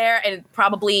got there and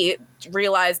probably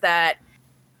realized that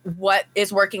what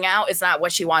is working out is not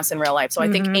what she wants in real life. So I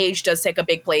think age does take a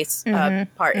big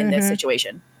part in this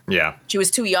situation. Yeah. She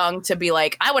was too young to be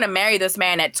like, I want to marry this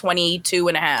man at 22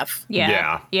 and a half.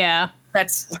 Yeah.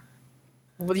 That's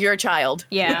with your child.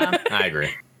 Yeah. I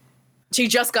agree. She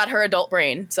just got her adult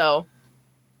brain. So,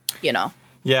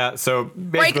 Yeah, so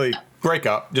basically, break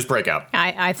up. Just break up.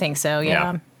 I think so,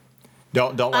 yeah.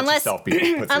 Don't let yourself be put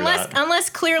through that. Unless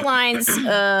clear lines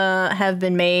have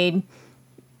been made,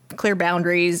 clear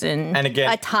boundaries, and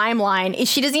again, a timeline.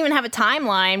 She doesn't even have a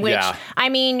timeline, which, I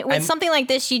mean, with something like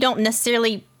this, you don't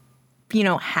necessarily,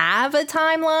 have a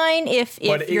timeline if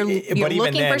you're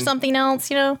looking for something else,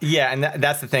 Yeah, and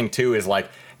that's the thing, too, is like,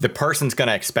 the person's going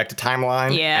to expect a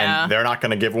timeline, and they're not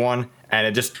going to give one.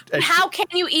 And how can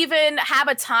you even have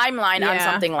a timeline on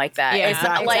something like that? Yeah, it's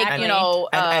not like,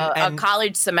 a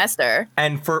college semester.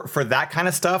 And for that kind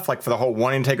of stuff, like for the whole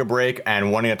wanting to take a break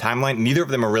and wanting a timeline, neither of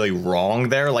them are really wrong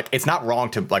there. Like, it's not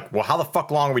wrong to like, well, how the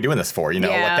fuck long are we doing this for? Like,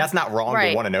 that's not wrong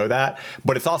to want to know that.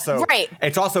 But it's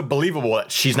also believable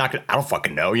that she's not going to, I don't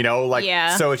fucking know,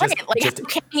 So it's just,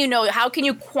 how can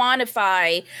you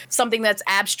quantify something that's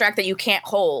abstract that you can't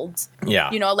hold?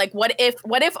 Yeah. You know, like what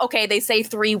if okay, they say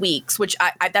 3 weeks, which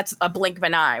I that's a blink of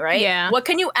an eye, right? Yeah. What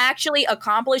can you actually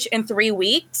accomplish in 3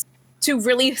 weeks to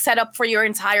really set up for your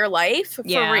entire life for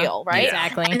real, right?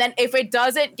 Exactly. And then if it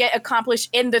doesn't get accomplished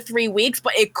in the 3 weeks,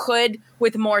 but it could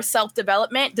with more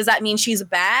self-development, does that mean she's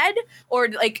bad? Or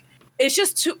like it's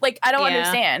just too like I don't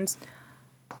understand.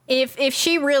 If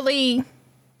she really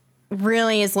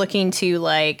is looking to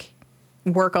like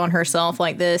work on herself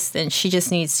like this, then she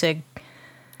just needs to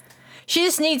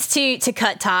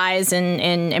cut ties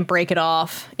and break it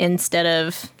off instead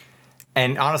of.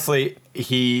 And honestly,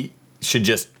 he should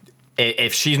just,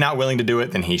 if she's not willing to do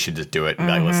it, then he should just do it. Mm-hmm.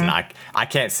 Like, listen, I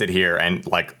can't sit here and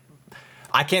like,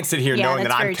 I can't sit here knowing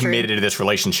that I'm committed to this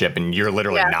relationship and you're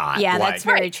literally not. Yeah, like, that's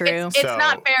very true. It's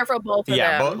not fair for both of them.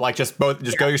 Yeah, like just go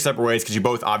your separate ways because you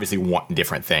both obviously want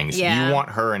different things. Yeah. You want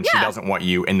her and she doesn't want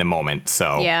you in the moment.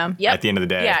 So at the end of the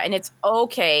day. Yeah, and it's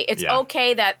okay. It's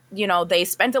okay that, you know, they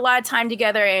spent a lot of time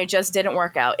together and it just didn't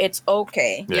work out. It's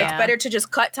okay. Yeah. It's better to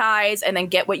just cut ties and then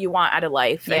get what you want out of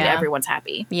life and everyone's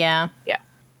happy. Yeah. Yeah.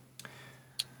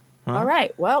 All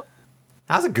right. Well,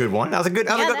 that was a good one. That was a good,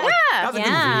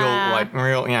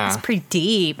 real. It's pretty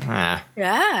deep.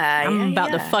 I'm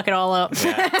about to fuck it all up.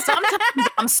 Yeah. Sometimes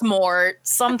I'm smart.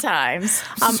 Sometimes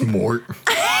I'm smart.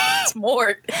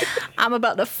 Smart. I'm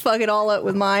about to fuck it all up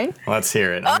with mine. Let's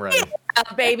hear it. I'm ready. Yeah,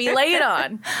 baby, lay it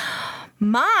on.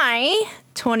 My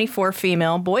 24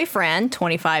 female boyfriend,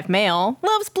 25 male,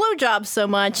 loves blowjobs so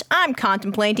much, I'm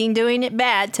contemplating doing it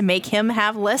bad to make him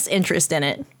have less interest in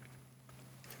it.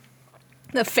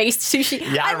 The face sushi.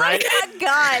 Yeah, right.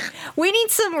 God, we need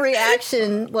some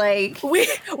reaction. Like we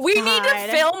need to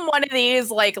film one of these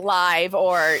like live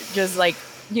or just like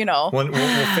you know. We'll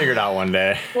figure it out one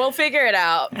day. We'll figure it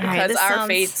out because our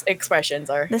face expressions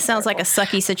are. This sounds like a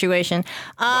sucky situation.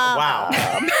 Wow.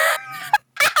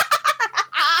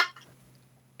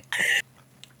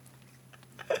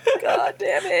 God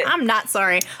damn it. I'm not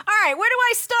sorry. All right, where do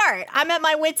I start? I'm at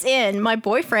my wit's end. My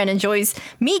boyfriend enjoys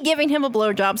me giving him a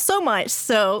blowjob so much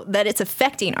so that it's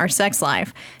affecting our sex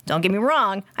life. Don't get me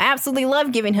wrong, I absolutely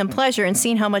love giving him pleasure and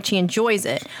seeing how much he enjoys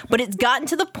it. But it's gotten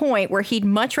to the point where he'd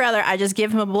much rather I just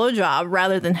give him a blowjob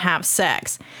rather than have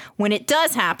sex. When it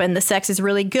does happen, the sex is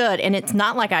really good and it's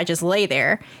not like I just lay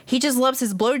there. He just loves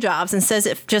his blowjobs and says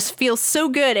it just feels so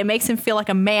good it makes him feel like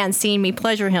a man seeing me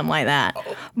pleasure him like that.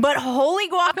 But holy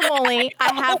guacamole,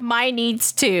 I have my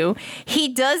needs too. He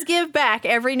does give back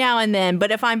every now and then,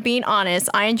 but if I'm being honest,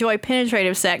 I enjoy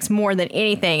penetrative sex more than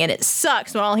anything, and it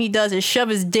sucks when all he does is shove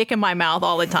his dick in my mouth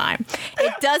all the time.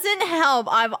 It doesn't help.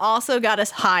 I've also got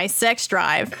a high sex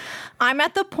drive. I'm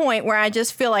at the point where I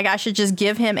just feel like I should just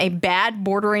give him a bad,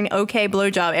 bordering okay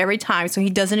blowjob every time so he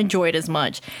doesn't enjoy it as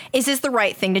much. Is this the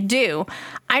right thing to do?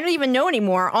 I don't even know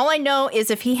anymore. All I know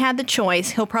is if he had the choice,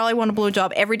 he'll probably want a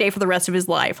blowjob every day for the rest of his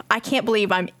life. I can't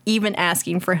believe I'm even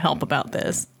asking for help about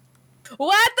this.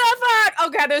 What the fuck?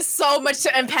 Oh god, there's so much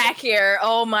to unpack here.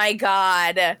 Oh my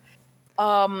god.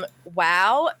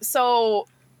 Wow. So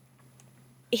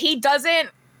he doesn't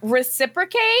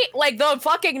reciprocate? Like the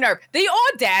fucking nerve. The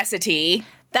audacity.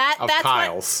 That's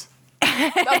Kyle's.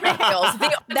 The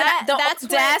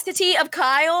audacity of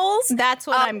Kyle's. That's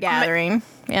what I'm gathering.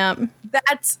 Yep.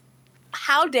 That's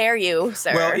how dare you,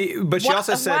 sir? Well, but she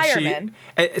also said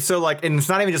so like, and it's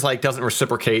not even just like doesn't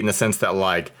reciprocate in the sense that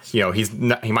like, you know, he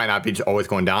might not be always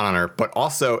going down on her, but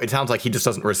also it sounds like he just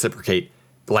doesn't reciprocate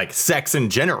like sex in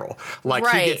general. Like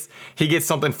he gets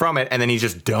something from it and then he's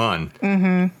just done.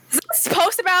 Mm-hmm. Is this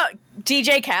post about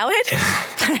DJ Khaled?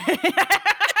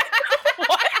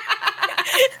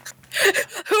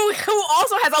 who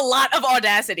also has a lot of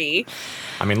audacity.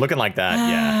 I mean, looking like that,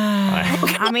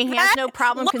 yeah. I mean, he has no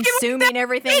problem consuming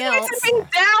everything else.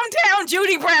 Downtown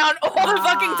Judy Brown all the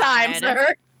fucking time,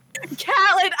 sir.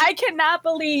 Khaled, I cannot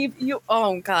believe you.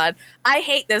 Oh, God. I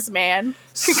hate this man.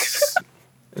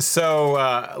 So,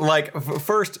 like,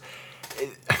 first...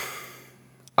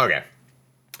 Okay.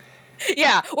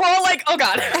 Yeah, we're all like, oh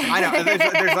god. I know.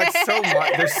 There's like so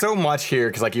much. There's so much here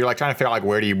because like you're like trying to figure out like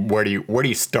where do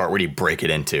you start? Where do you break it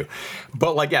into?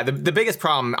 But like yeah, the biggest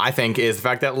problem I think is the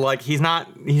fact that like he's not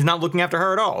looking after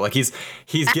her at all. Like he's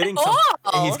getting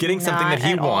something that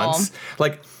he wants.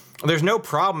 Like there's no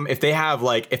problem if they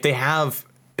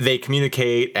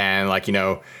communicate and like you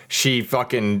know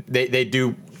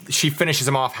she finishes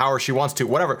him off however she wants to,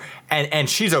 whatever. And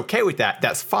she's okay with that.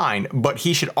 That's fine. But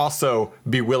he should also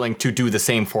be willing to do the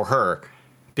same for her.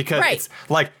 Because it's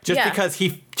like, because he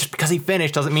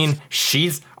finished doesn't mean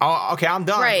she's, oh, okay, I'm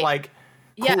done. Right. Like,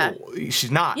 Yeah.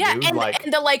 She's not, Yeah, dude. and, Like,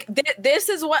 and the like, this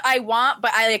is what I want,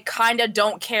 but I kind of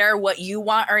don't care what you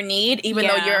want or need, even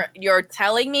though you're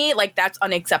telling me like that's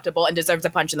unacceptable and deserves a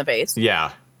punch in the face.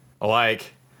 yeah.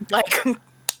 Like,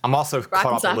 I'm also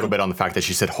caught up a little bit on the fact that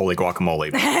she said "holy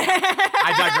guacamole."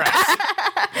 I digress.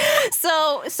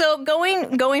 So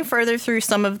going further through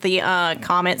some of the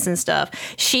comments and stuff,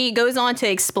 she goes on to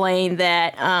explain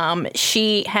that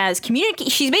she's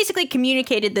basically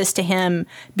communicated this to him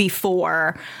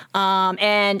before,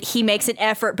 and he makes an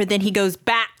effort, but then he goes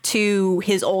back to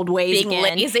his old ways Being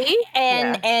again. lazy,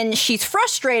 and she's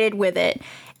frustrated with it,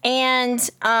 and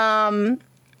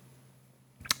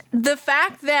the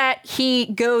fact that he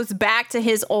goes back to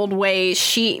his old ways,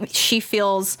 she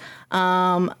feels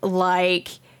like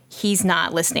he's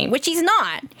not listening, which he's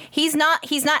not. He's not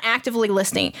actively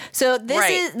listening. So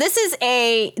this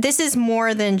is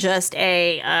more than just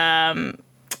a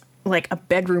like a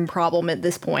bedroom problem at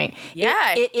this point.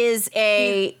 Yeah. It is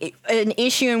an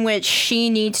issue in which she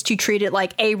needs to treat it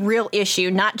like a real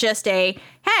issue, not just a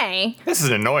hey, This is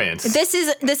an annoyance. this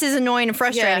is annoying and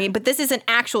frustrating, but this is an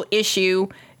actual issue.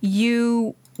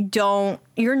 You're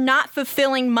not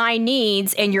fulfilling my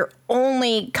needs, and you're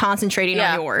only concentrating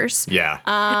on yours. Yeah.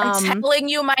 I'm telling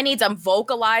you my needs, I'm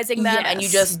vocalizing them, and you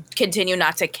Yes. just continue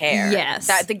not to care. Yes.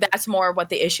 I think that's more what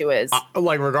the issue is.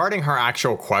 Like, regarding her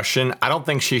actual question, I don't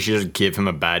think she should just give him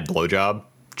a bad blowjob.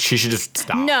 She should just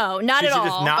stop. No, not She at should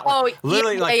just all. not,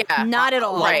 literally, like, Not at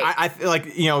all. like, Right. I feel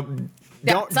like, you know,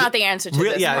 That's not the answer to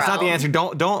this Yeah, it's not the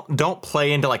problem. answer. Don't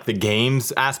play into like the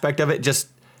games aspect of it.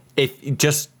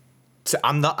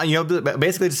 I'm not, you know,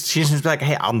 basically she's just like,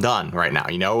 hey, I'm done right now.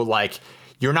 You know, like,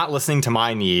 you're not listening to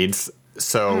my needs.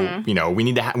 So, you know, we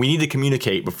need to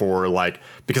communicate before, like,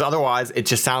 because otherwise it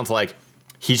just sounds like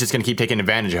he's just going to keep taking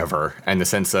advantage of her in the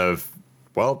sense of,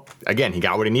 well, again, he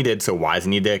got what he needed. So why does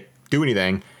he need to do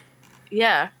anything?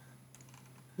 Yeah.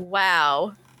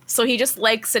 Wow. So he just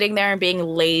likes sitting there and being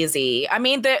lazy. I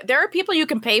mean, there are people you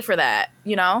can pay for that,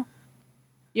 you know?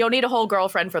 You don't need a whole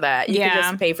girlfriend for that. You can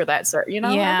just pay for that, sir. You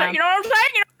know? Yeah. You know what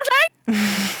I'm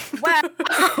saying?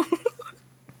 Wow.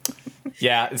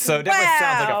 Yeah, so it definitely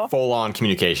sounds like Wow. a full-on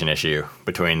communication issue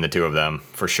between the two of them,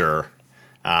 for sure.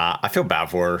 I feel bad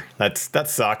for her. That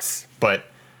sucks, but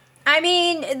I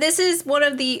mean, this is one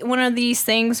of these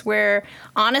things where,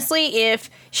 honestly, if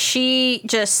she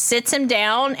just sits him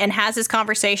down and has this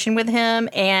conversation with him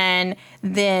and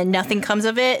then nothing comes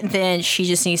of it, then she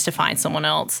just needs to find someone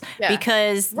else. Yeah.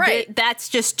 Because Right. that's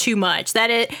just too much. That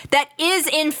is,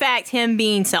 in fact, him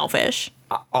being selfish.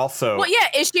 also... Well, yeah.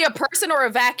 Is she a person or a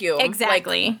vacuum?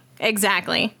 Exactly.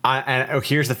 Exactly.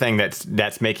 Here's the thing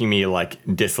that's making me, like,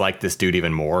 dislike this dude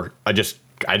even more. I just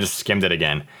skimmed it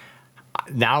again.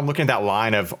 Now I'm looking at that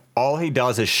line of all he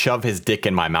does is shove his dick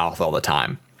in my mouth all the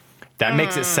time. That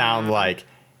makes it sound like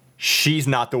she's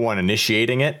not the one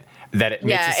initiating it. That it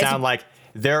makes it sound like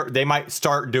they might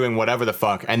start doing whatever the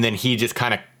fuck, and then he just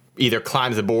kind of either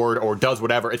climbs aboard or does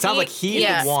whatever. It sounds like he's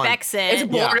the one. Expects It's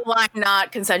it. borderline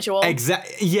not consensual.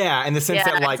 Exactly. Yeah, in the sense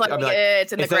that like, it's like, I'm like,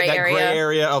 it's in the gray that area. gray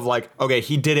area of like, okay,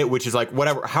 he did it, which is like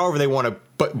whatever, however they want to.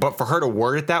 But for her to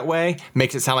word it that way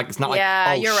makes it sound like it's not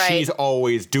like you're right. she's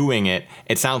always doing it.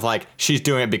 It sounds like she's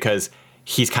doing it because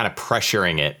he's kind of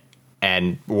pressuring it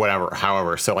and whatever.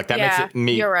 However, so like that makes it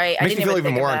me. You're right. I Makes me didn't feel even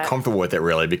even think more of that. uncomfortable with it,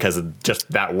 really, because of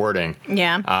just that wording.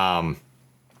 Yeah.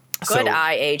 Good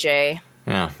eye, AJ.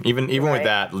 Yeah. Even with right.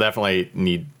 that, definitely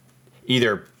need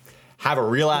either have a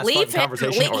real ass Leave fucking him.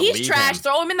 conversation or He's leave trash. him.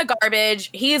 Throw him in the garbage.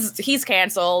 He's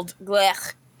canceled.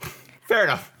 Blech. Fair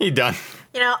enough. He's done.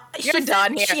 You know, You're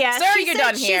done here. Sir, you're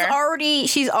done here.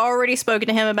 She's already spoken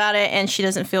to him about it, and she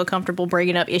doesn't feel comfortable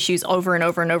bringing up issues over and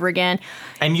over and over again.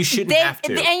 And you shouldn't have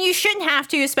to. And you shouldn't have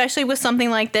to, especially with something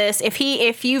like this. If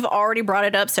you've already brought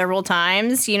it up several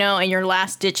times, you know, and your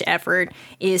last ditch effort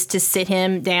is to sit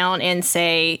him down and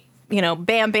say, you know,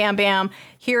 bam, bam, bam,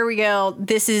 here we go.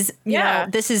 This is, you know,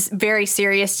 this is very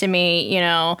serious to me, you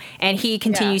know, and he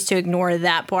continues to ignore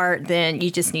that part, then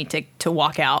you just need to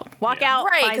walk out. Walk out,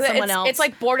 Right, find 'cause someone else. it's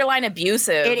like borderline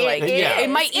abusive. It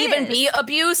Might even be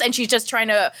abuse, and she's just trying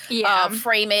to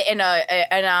frame it in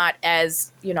a not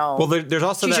as, you know. Well, there's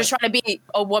also she's that, just trying to be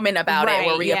a woman about it,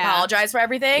 where we apologize for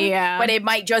everything. Yeah. But it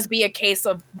might just be a case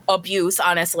of abuse,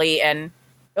 honestly. And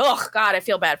oh God, I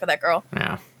feel bad for that girl.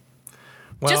 yeah.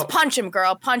 Well, Just punch him,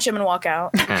 girl. Punch him and walk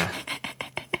out.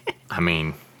 I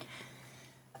mean,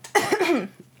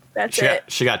 That's it.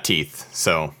 she got teeth,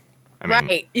 so I mean,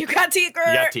 Right. You got teeth, girl.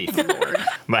 you got teeth.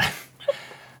 But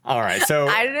all right, so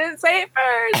I didn't say it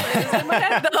first. It was in my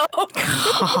head, though.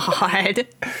 God.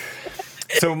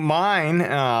 so mine,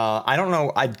 I don't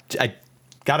know. I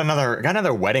got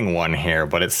another wedding one here,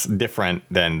 but it's different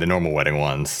than the normal wedding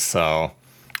ones. So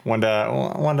wanted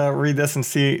to read this and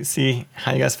see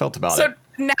how you guys felt about it. So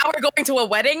now we're going to a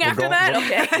wedding after that?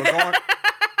 Okay. We're going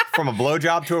from a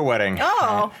blowjob to a wedding.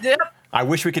 Oh. Yep. I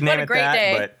wish we could name What a it great that,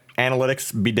 day. but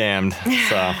analytics be damned.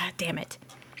 So Damn it.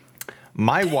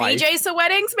 my wife, BJ's to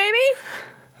weddings,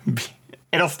 maybe?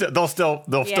 they'll still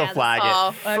flag it.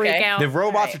 Oh, Freak okay. out. The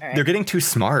robots, All right. they're getting too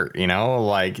smart,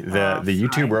 like the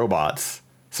YouTube robots.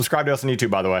 Subscribe to us on YouTube,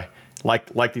 by the way.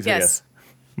 Like these Yes. videos.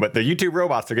 But the YouTube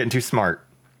robots are getting too smart.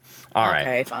 All right.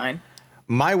 Okay, fine.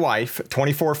 My wife,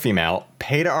 24 female,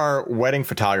 paid our wedding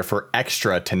photographer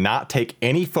extra to not take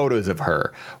any photos of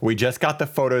her. We just got the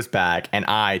photos back, and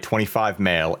I, 25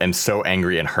 male, am so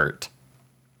angry and hurt.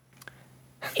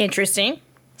 Interesting.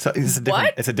 So it's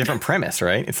a different premise,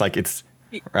 right? It's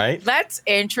right? That's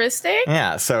interesting.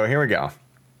 Yeah, so here we go.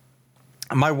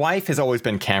 My wife has always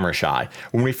been camera shy.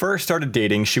 When we first started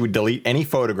dating, she would delete any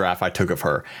photograph I took of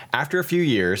her. After a few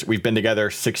years, we've been together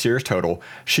 6 years total,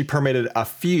 she permitted a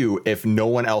few if no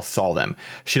one else saw them.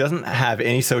 She doesn't have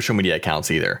any social media accounts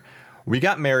either. We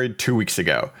got married 2 weeks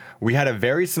ago. We had a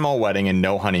very small wedding and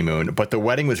no honeymoon, but the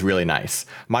wedding was really nice.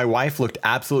 My wife looked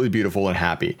absolutely beautiful and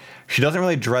happy. She doesn't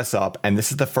really dress up, and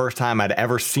this is the first time I'd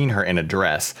ever seen her in a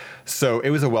dress, so it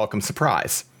was a welcome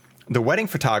surprise. The wedding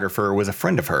photographer was a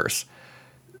friend of hers.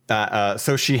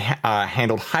 So she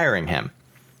handled hiring him.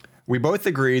 We both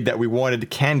agreed that we wanted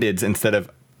candids instead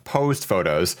of posed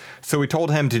photos, so we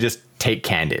told him to just take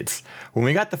candids. When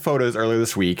we got the photos earlier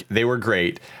this week, they were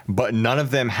great, but none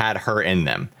of them had her in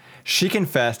them. She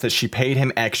confessed that she paid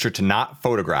him extra to not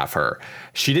photograph her.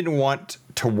 She didn't want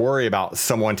to worry about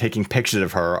someone taking pictures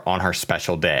of her on her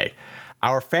special day.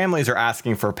 Our families are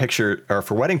asking for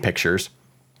for wedding pictures,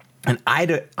 and I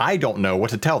don't know what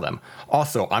to tell them.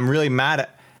 Also, I'm really mad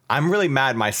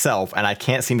myself, and I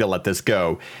can't seem to let this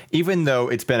go, even though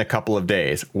it's been a couple of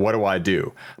days. What do I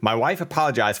do? My wife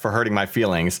apologized for hurting my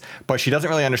feelings, but she doesn't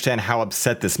really understand how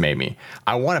upset this made me.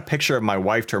 I want a picture of my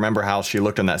wife to remember how she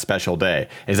looked on that special day.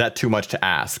 Is that too much to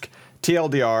ask?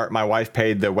 TLDR, my wife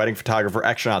paid the wedding photographer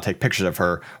extra and I'll take pictures of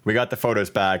her. We got the photos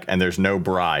back, and there's no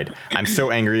bride. I'm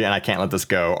so angry, and I can't let this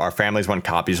go. Our families want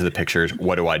copies of the pictures.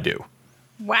 What do I do?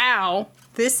 Wow.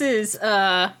 This is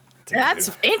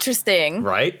That's interesting.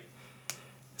 Right?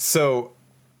 So,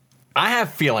 I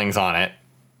have feelings on it.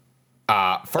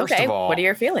 First Okay, of all, what are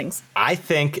your feelings? I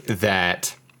think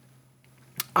that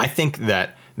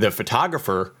the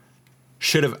photographer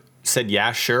should have said,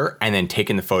 yeah, sure, and then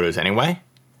taken the photos anyway.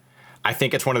 I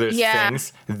think it's one of those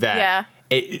things that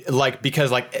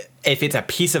because if it's a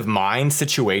peace of mind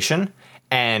situation,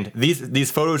 and these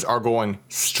photos are going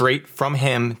straight from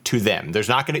him to them. There's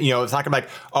not going to, it's not going to be like,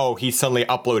 oh, he's suddenly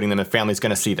uploading them and the family's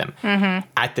going to see them. Mm-hmm.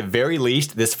 At the very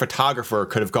least, this photographer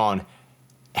could have gone,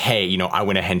 hey, I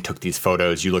went ahead and took these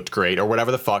photos. You looked great, or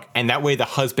whatever the fuck. And that way the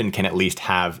husband can at least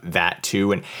have that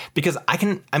too. And because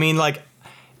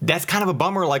that's kind of a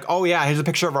bummer. Like, oh yeah, here's a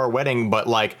picture of our wedding,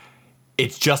 but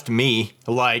it's just me.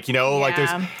 I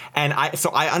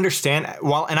understand.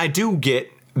 Well, and I do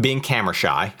get being camera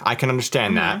shy. I can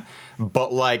understand that.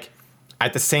 But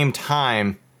at the same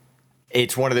time,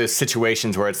 it's one of those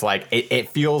situations where it's it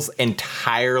feels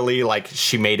entirely like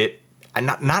she made it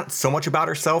not so much about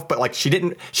herself, but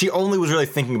she only was really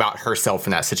thinking about herself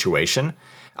in that situation.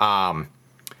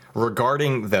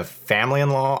 Regarding the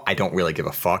family-in-law, I don't really give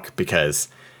a fuck, because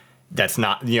that's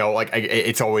not,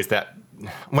 it's always that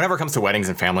whenever it comes to weddings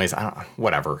and families,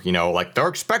 whatever, they're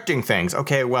expecting things.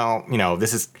 Okay, well,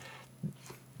 this is,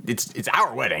 it's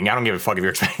our wedding. I don't give a fuck if you're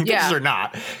expecting this or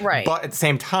not. Right. But at the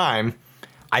same time,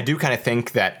 I do kind of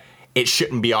think that it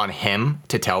shouldn't be on him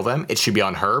to tell them. It should be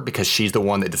on her, because she's the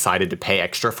one that decided to pay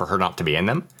extra for her not to be in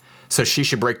them. So she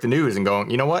should break the news and go,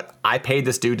 you know what? I paid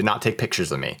this dude to not take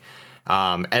pictures of me.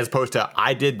 As opposed to,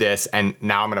 I did this, and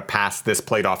now I'm going to pass this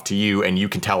plate off to you, and you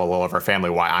can tell all of our family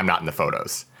why I'm not in the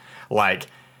photos.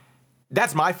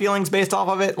 That's my feelings based off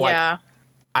of it. Yeah.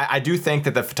 I do think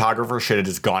that the photographer should have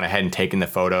just gone ahead and taken the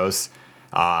photos.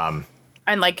 And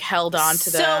held on to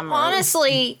them. So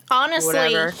honestly,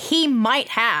 whatever. he might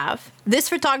have. This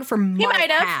photographer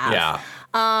might have. Yeah.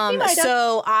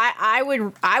 So I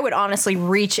would honestly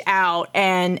reach out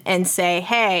and say,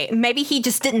 hey, maybe he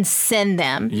just didn't send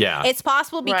them. Yeah. It's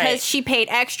possible because she paid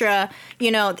extra.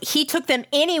 He took them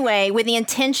anyway with the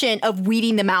intention of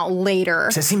weeding them out later.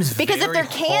 It seems because very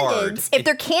hard. if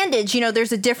they're candids,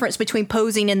 there's a difference between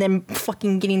posing and then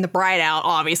fucking getting the bride out,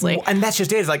 obviously. Well, and that's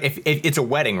just it. It's if it's a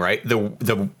wedding, right?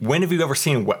 When have you ever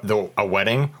seen a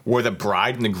wedding where the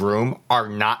bride and the groom are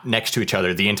not next to each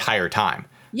other the entire time?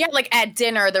 Yeah, like at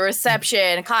dinner, the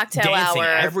reception, cocktail dancing, hour,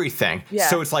 everything. Yeah.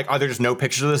 So it's like, are there just no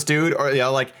pictures of this dude, or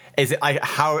like, is it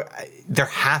how there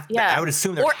have? Yeah. I would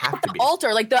assume there or have at to the be.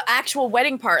 altar, like the actual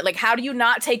wedding part. Like, how do you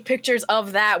not take pictures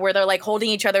of that where they're like holding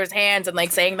each other's hands and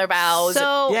like saying their vows?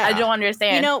 So Yeah. I don't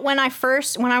understand. You know, when I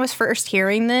was first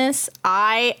hearing this,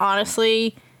 I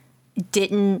honestly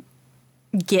didn't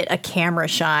get a camera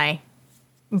shy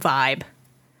vibe.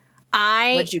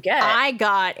 What'd you get? I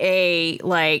got a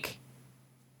like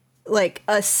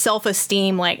a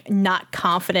self-esteem, like not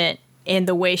confident in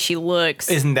the way she looks.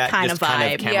 Isn't that kind just of vibe?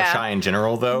 kind of camera Yeah. shy in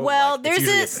general, though? Well, Like, it's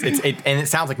there's usually and it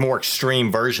sounds like more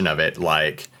extreme version of it.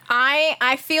 Like,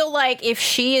 I feel like if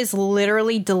she is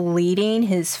literally deleting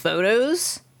his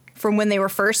photos from when they were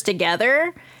first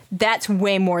together, that's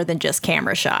way more than just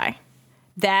camera shy.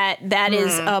 That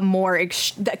is a more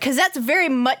because that's very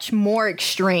much more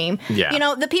extreme. Yeah. You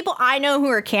know, the people I know who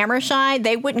are camera shy,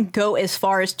 they wouldn't go as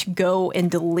far as to go and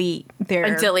delete their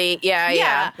and delete.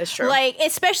 Yeah, that's true. Like,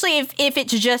 especially if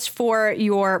it's just for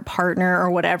your partner or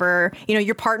whatever, you know,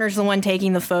 your partner's the one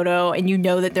taking the photo and you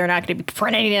know that they're not going to be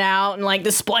printing it out and like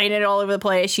displaying it all over the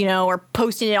place, you know, or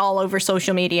posting it all over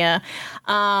social media.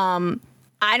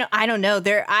 I don't know.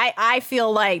 I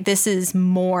feel like this is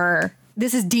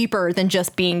deeper than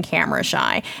just being camera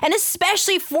shy. And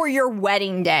especially for your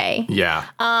wedding day. yeah,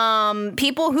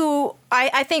 People who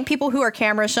I think people who are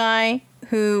camera shy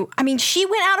she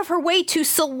went out of her way to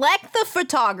select the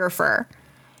photographer.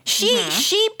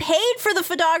 She paid for the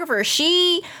photographer.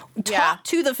 She talked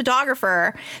to the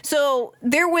photographer. So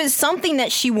there was something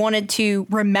that she wanted to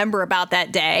remember about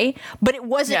that day, but it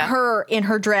wasn't her in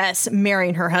her dress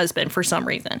marrying her husband for some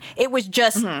reason. It was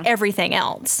just everything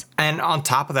else. and on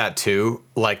top of that too,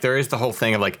 like there is the whole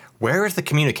thing of like, where is the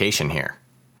communication here?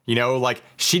 You know, like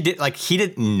he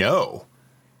didn't know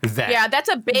that. Yeah, that's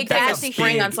a big thing That's to a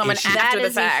spring big on someone issue. after That the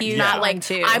is a fact. huge Not one, like,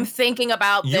 too. I'm thinking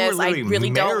about You were this. I literally really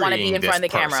don't want to be marrying in front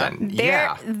of the this camera. person.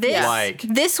 Yeah.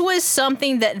 This was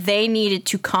something that they needed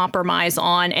to compromise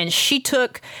on, and she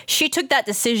took that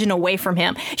decision away from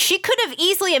him. She could have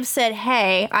easily have said,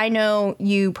 "Hey, I know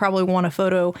you probably want a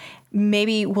photo.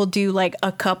 Maybe we'll do like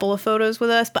a couple of photos with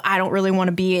us, but I don't really want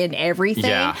to be in everything."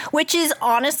 Yeah. Which is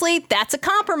honestly, that's a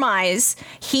compromise.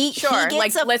 He Sure, gets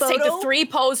like a let's take the photo- 3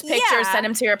 pose pictures, Yeah. send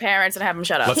them to your parents, and have them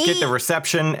shut up. Let's get the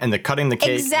reception and the cutting the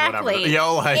cake. Exactly. And whatever.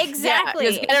 Yo, like, Exactly.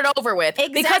 Yeah, just get it over with.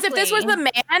 Because if this was the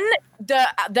man,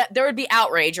 there would be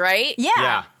outrage, right?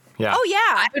 yeah. Yeah. Oh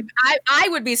yeah. I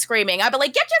would be screaming. I'd be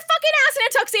like, get your fucking ass in a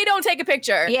tuxedo and take a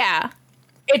picture. Yeah.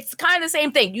 It's kind of the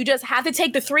same thing. You just have to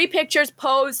take the 3 pictures,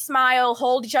 pose, smile,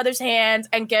 hold each other's hands,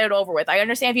 and get it over with. I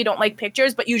understand if you don't like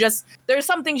pictures, but there's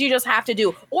some things you just have to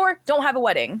do. Or don't have a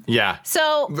wedding. Yeah.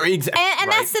 So, and Right.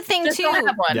 that's the thing Just too. don't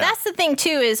have one. Yeah. That's the thing too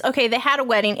is, okay, they had a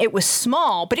wedding. It was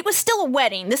small, but it was still a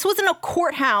wedding. This wasn't a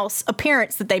courthouse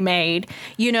appearance that they made.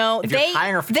 You know, If you're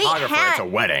hiring a photographer, it's a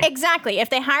wedding. Exactly. If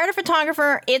they hired a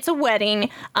photographer, it's a wedding.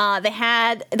 They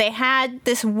had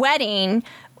this wedding.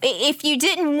 If you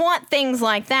didn't want things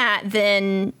like that,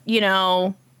 then, you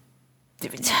know,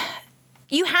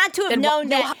 you had to have Then known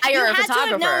why that hire you a had to have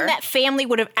known photographer? that family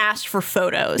would have asked for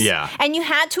photos. Yeah. And you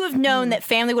had to have known that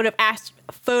family would have asked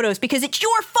photos because it's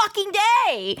your fucking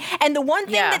day. And the one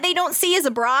thing Yeah. that they don't see as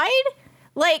a bride,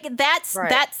 like that's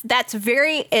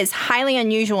is highly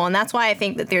unusual, and that's why I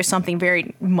think that there's something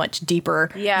very much deeper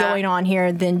going on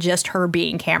here than just her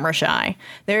being camera shy.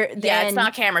 It's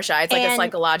not camera shy. It's like a and-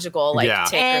 psychological tick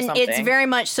or and something. it's very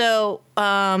much so.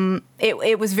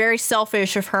 It was very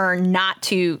selfish of her not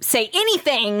to say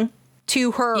anything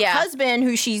to her husband,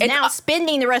 who she's now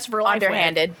spending the rest of her life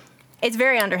underhanded. with. It's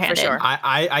very underhanded. For sure.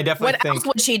 I definitely What think. else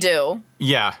would she do?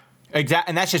 Yeah, exactly,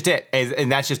 and that's just it.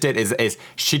 And that's just it. Is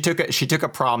she took a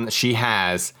problem that she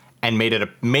has and made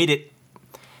it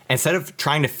instead of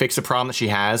trying to fix a problem that she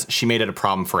has, she made it a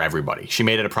problem for everybody. She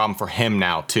made it a problem for him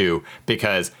now too,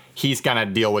 because he's gonna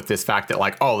deal with this fact that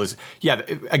like,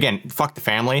 again, fuck the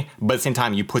family, but at the same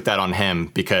time you put that on him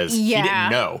because he didn't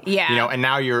know. Yeah. You know, and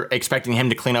now you're expecting him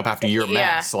to clean up after your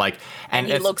mess. Like, and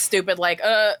He it's- looks stupid. Like,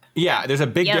 yeah, there's a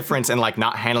big Yep. difference in like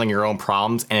not handling your own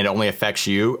problems and it only affects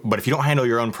you. But if you don't handle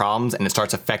your own problems and it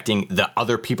starts affecting the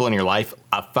other people in your life,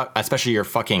 especially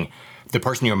the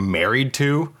person you're married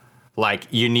to, like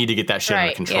you need to get that shit under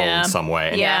Right, control yeah. in some way.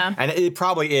 And, Yeah. and it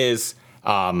probably is,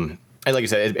 and like you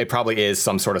said, it probably is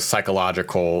some sort of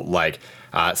psychological like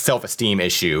self-esteem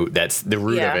issue that's the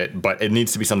root of it. But it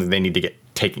needs to be something they need to get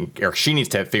taken, or she needs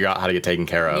to figure out how to get taken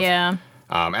care of. Yeah.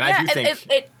 And I do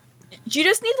think. you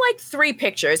just need like 3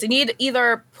 pictures. You need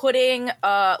either putting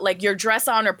like your dress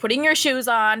on or putting your shoes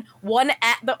on, one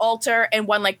at the altar, and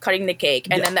one like cutting the cake,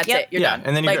 and then that's it. You're done.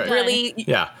 And then you're like good. really.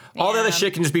 Yeah. All the other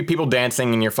shit can just be people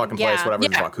dancing in your fucking place, whatever the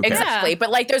fuck. Who cares? Exactly. But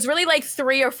like, there's really like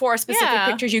 3 or 4 specific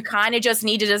pictures you kind of just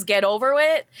need to just get over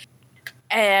with.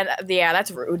 And yeah,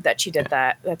 that's rude that she did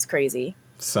that. That's crazy.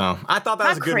 So I thought that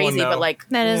was a good crazy, one, though. but like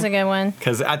That is a good one.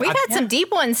 Because We've had some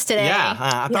deep ones today. Yeah,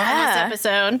 I thought. On this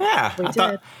episode. Yeah, We I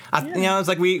thought. did. You know, it's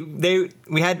like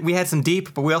we had some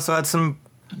deep, but we also had some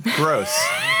gross.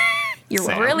 You're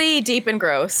Sam. really deep and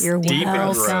gross. You're Deep and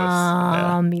welcome. gross.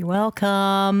 Yeah. You're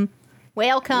welcome.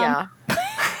 Welcome. Yeah.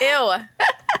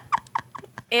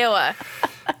 Ew. Ew.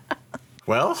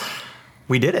 Well,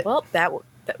 we did it. Well, that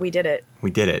we did it.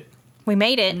 We did it. We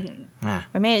made it. Yeah.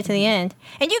 We made it to the end.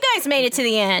 And you guys made it to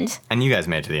the end. And you guys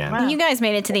made it to the end. Wow. You guys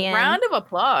made it to the end. Round of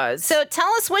applause. So tell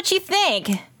us what you think.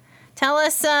 Tell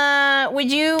us,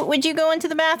 would you go into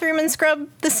the bathroom and scrub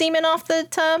the semen off the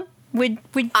tub? Would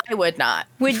I would not.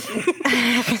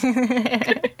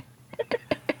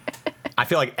 I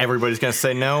feel like everybody's gonna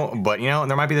say no, but you know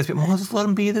there might be this people. Well, just let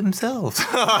them be themselves.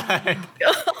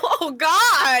 Oh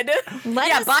God!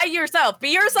 Let us- by yourself. Be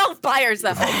yourself by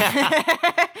yourself. Well,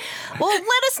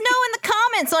 let us know in the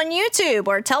comments on YouTube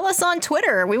or tell us on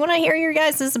Twitter. We want to hear your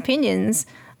guys' opinions.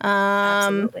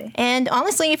 Absolutely. And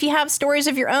honestly, if you have stories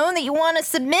of your own that you want to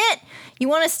submit, you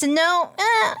want us to know, am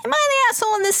I the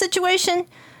asshole in this situation?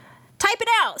 Type it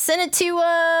out. Send it to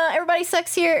Everybody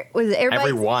Sucks Here. Was it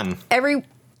everybody?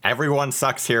 Everyone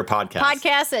sucks here podcast.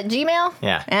 Podcast at Gmail?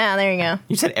 Yeah. Yeah, there you go.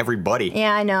 You said everybody.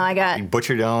 Yeah, I know. I got. You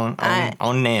butchered your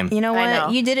own name. You know I what? know.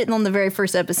 You did it on the very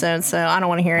first episode, so I don't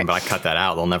want to hear it. But I cut that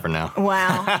out. They'll never know.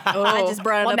 Wow. I just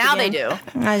brought it well, up now again. they do.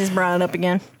 I just brought it up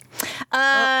again.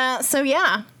 So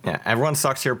yeah. Yeah, everyone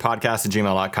sucks here podcast at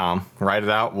gmail.com. Write it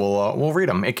out. We'll read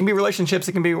them. It can be relationships.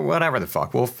 It can be whatever the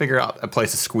fuck. We'll figure out a place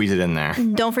to squeeze it in there.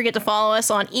 Don't forget to follow us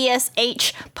on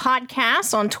ESH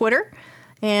Podcast on Twitter.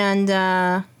 And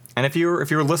And if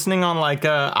you're listening on like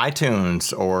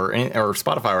iTunes or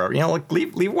Spotify, or whatever, you know, like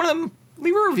leave one of them.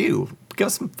 Leave a review. Give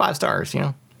us some 5 stars. You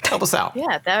know, help us out.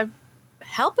 Yeah, that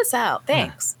help us out.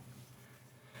 Thanks.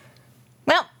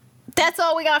 well, that's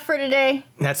all we got for today.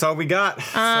 That's all we got.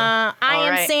 I am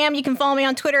right. Sam. You can follow me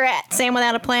on Twitter at Sam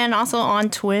Without a Plan. Also on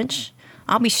Twitch.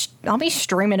 I'll be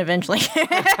streaming eventually.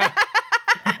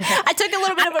 I took a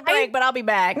little bit of a break, but I'll be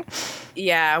back.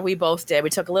 Yeah, we both did. We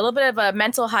took a little bit of a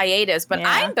mental hiatus, but Yeah.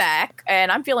 I'm back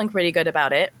and I'm feeling pretty good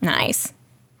about it. Nice.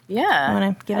 Yeah.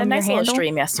 Wanna give Had a them your nice little handle?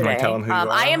 stream yesterday. tell them who you are?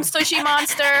 I am Sushi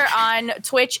Monster on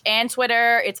Twitch and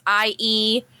Twitter. It's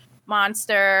IE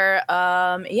Monster.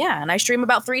 Yeah, and I stream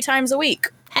about 3 times a week.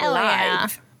 Hell yeah.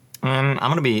 And I'm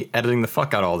going to be editing the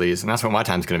fuck out of all these, and that's what my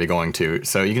time's going to be going to.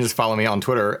 So you can just follow me on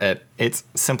Twitter at It's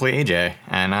Simply AJ,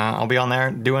 and I'll be on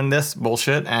there doing this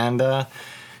bullshit and,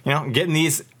 getting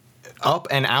these up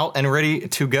and out and ready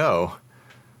to go.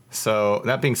 So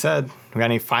that being said, we got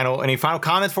any final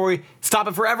comments before we stop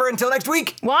it forever until next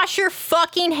week? Wash your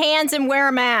fucking hands and wear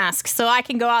a mask so I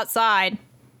can go outside.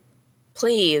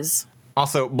 Please.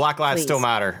 Also, Black Lives Please. still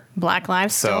matter. Black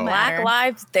lives still So- matter. Black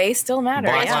lives, they still matter.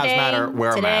 Black yeah. lives matter.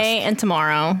 Wear a today mask. and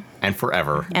tomorrow And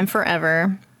forever. and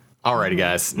forever. Alrighty,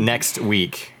 guys. Next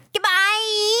week.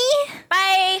 Goodbye.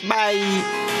 Bye.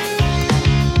 Bye.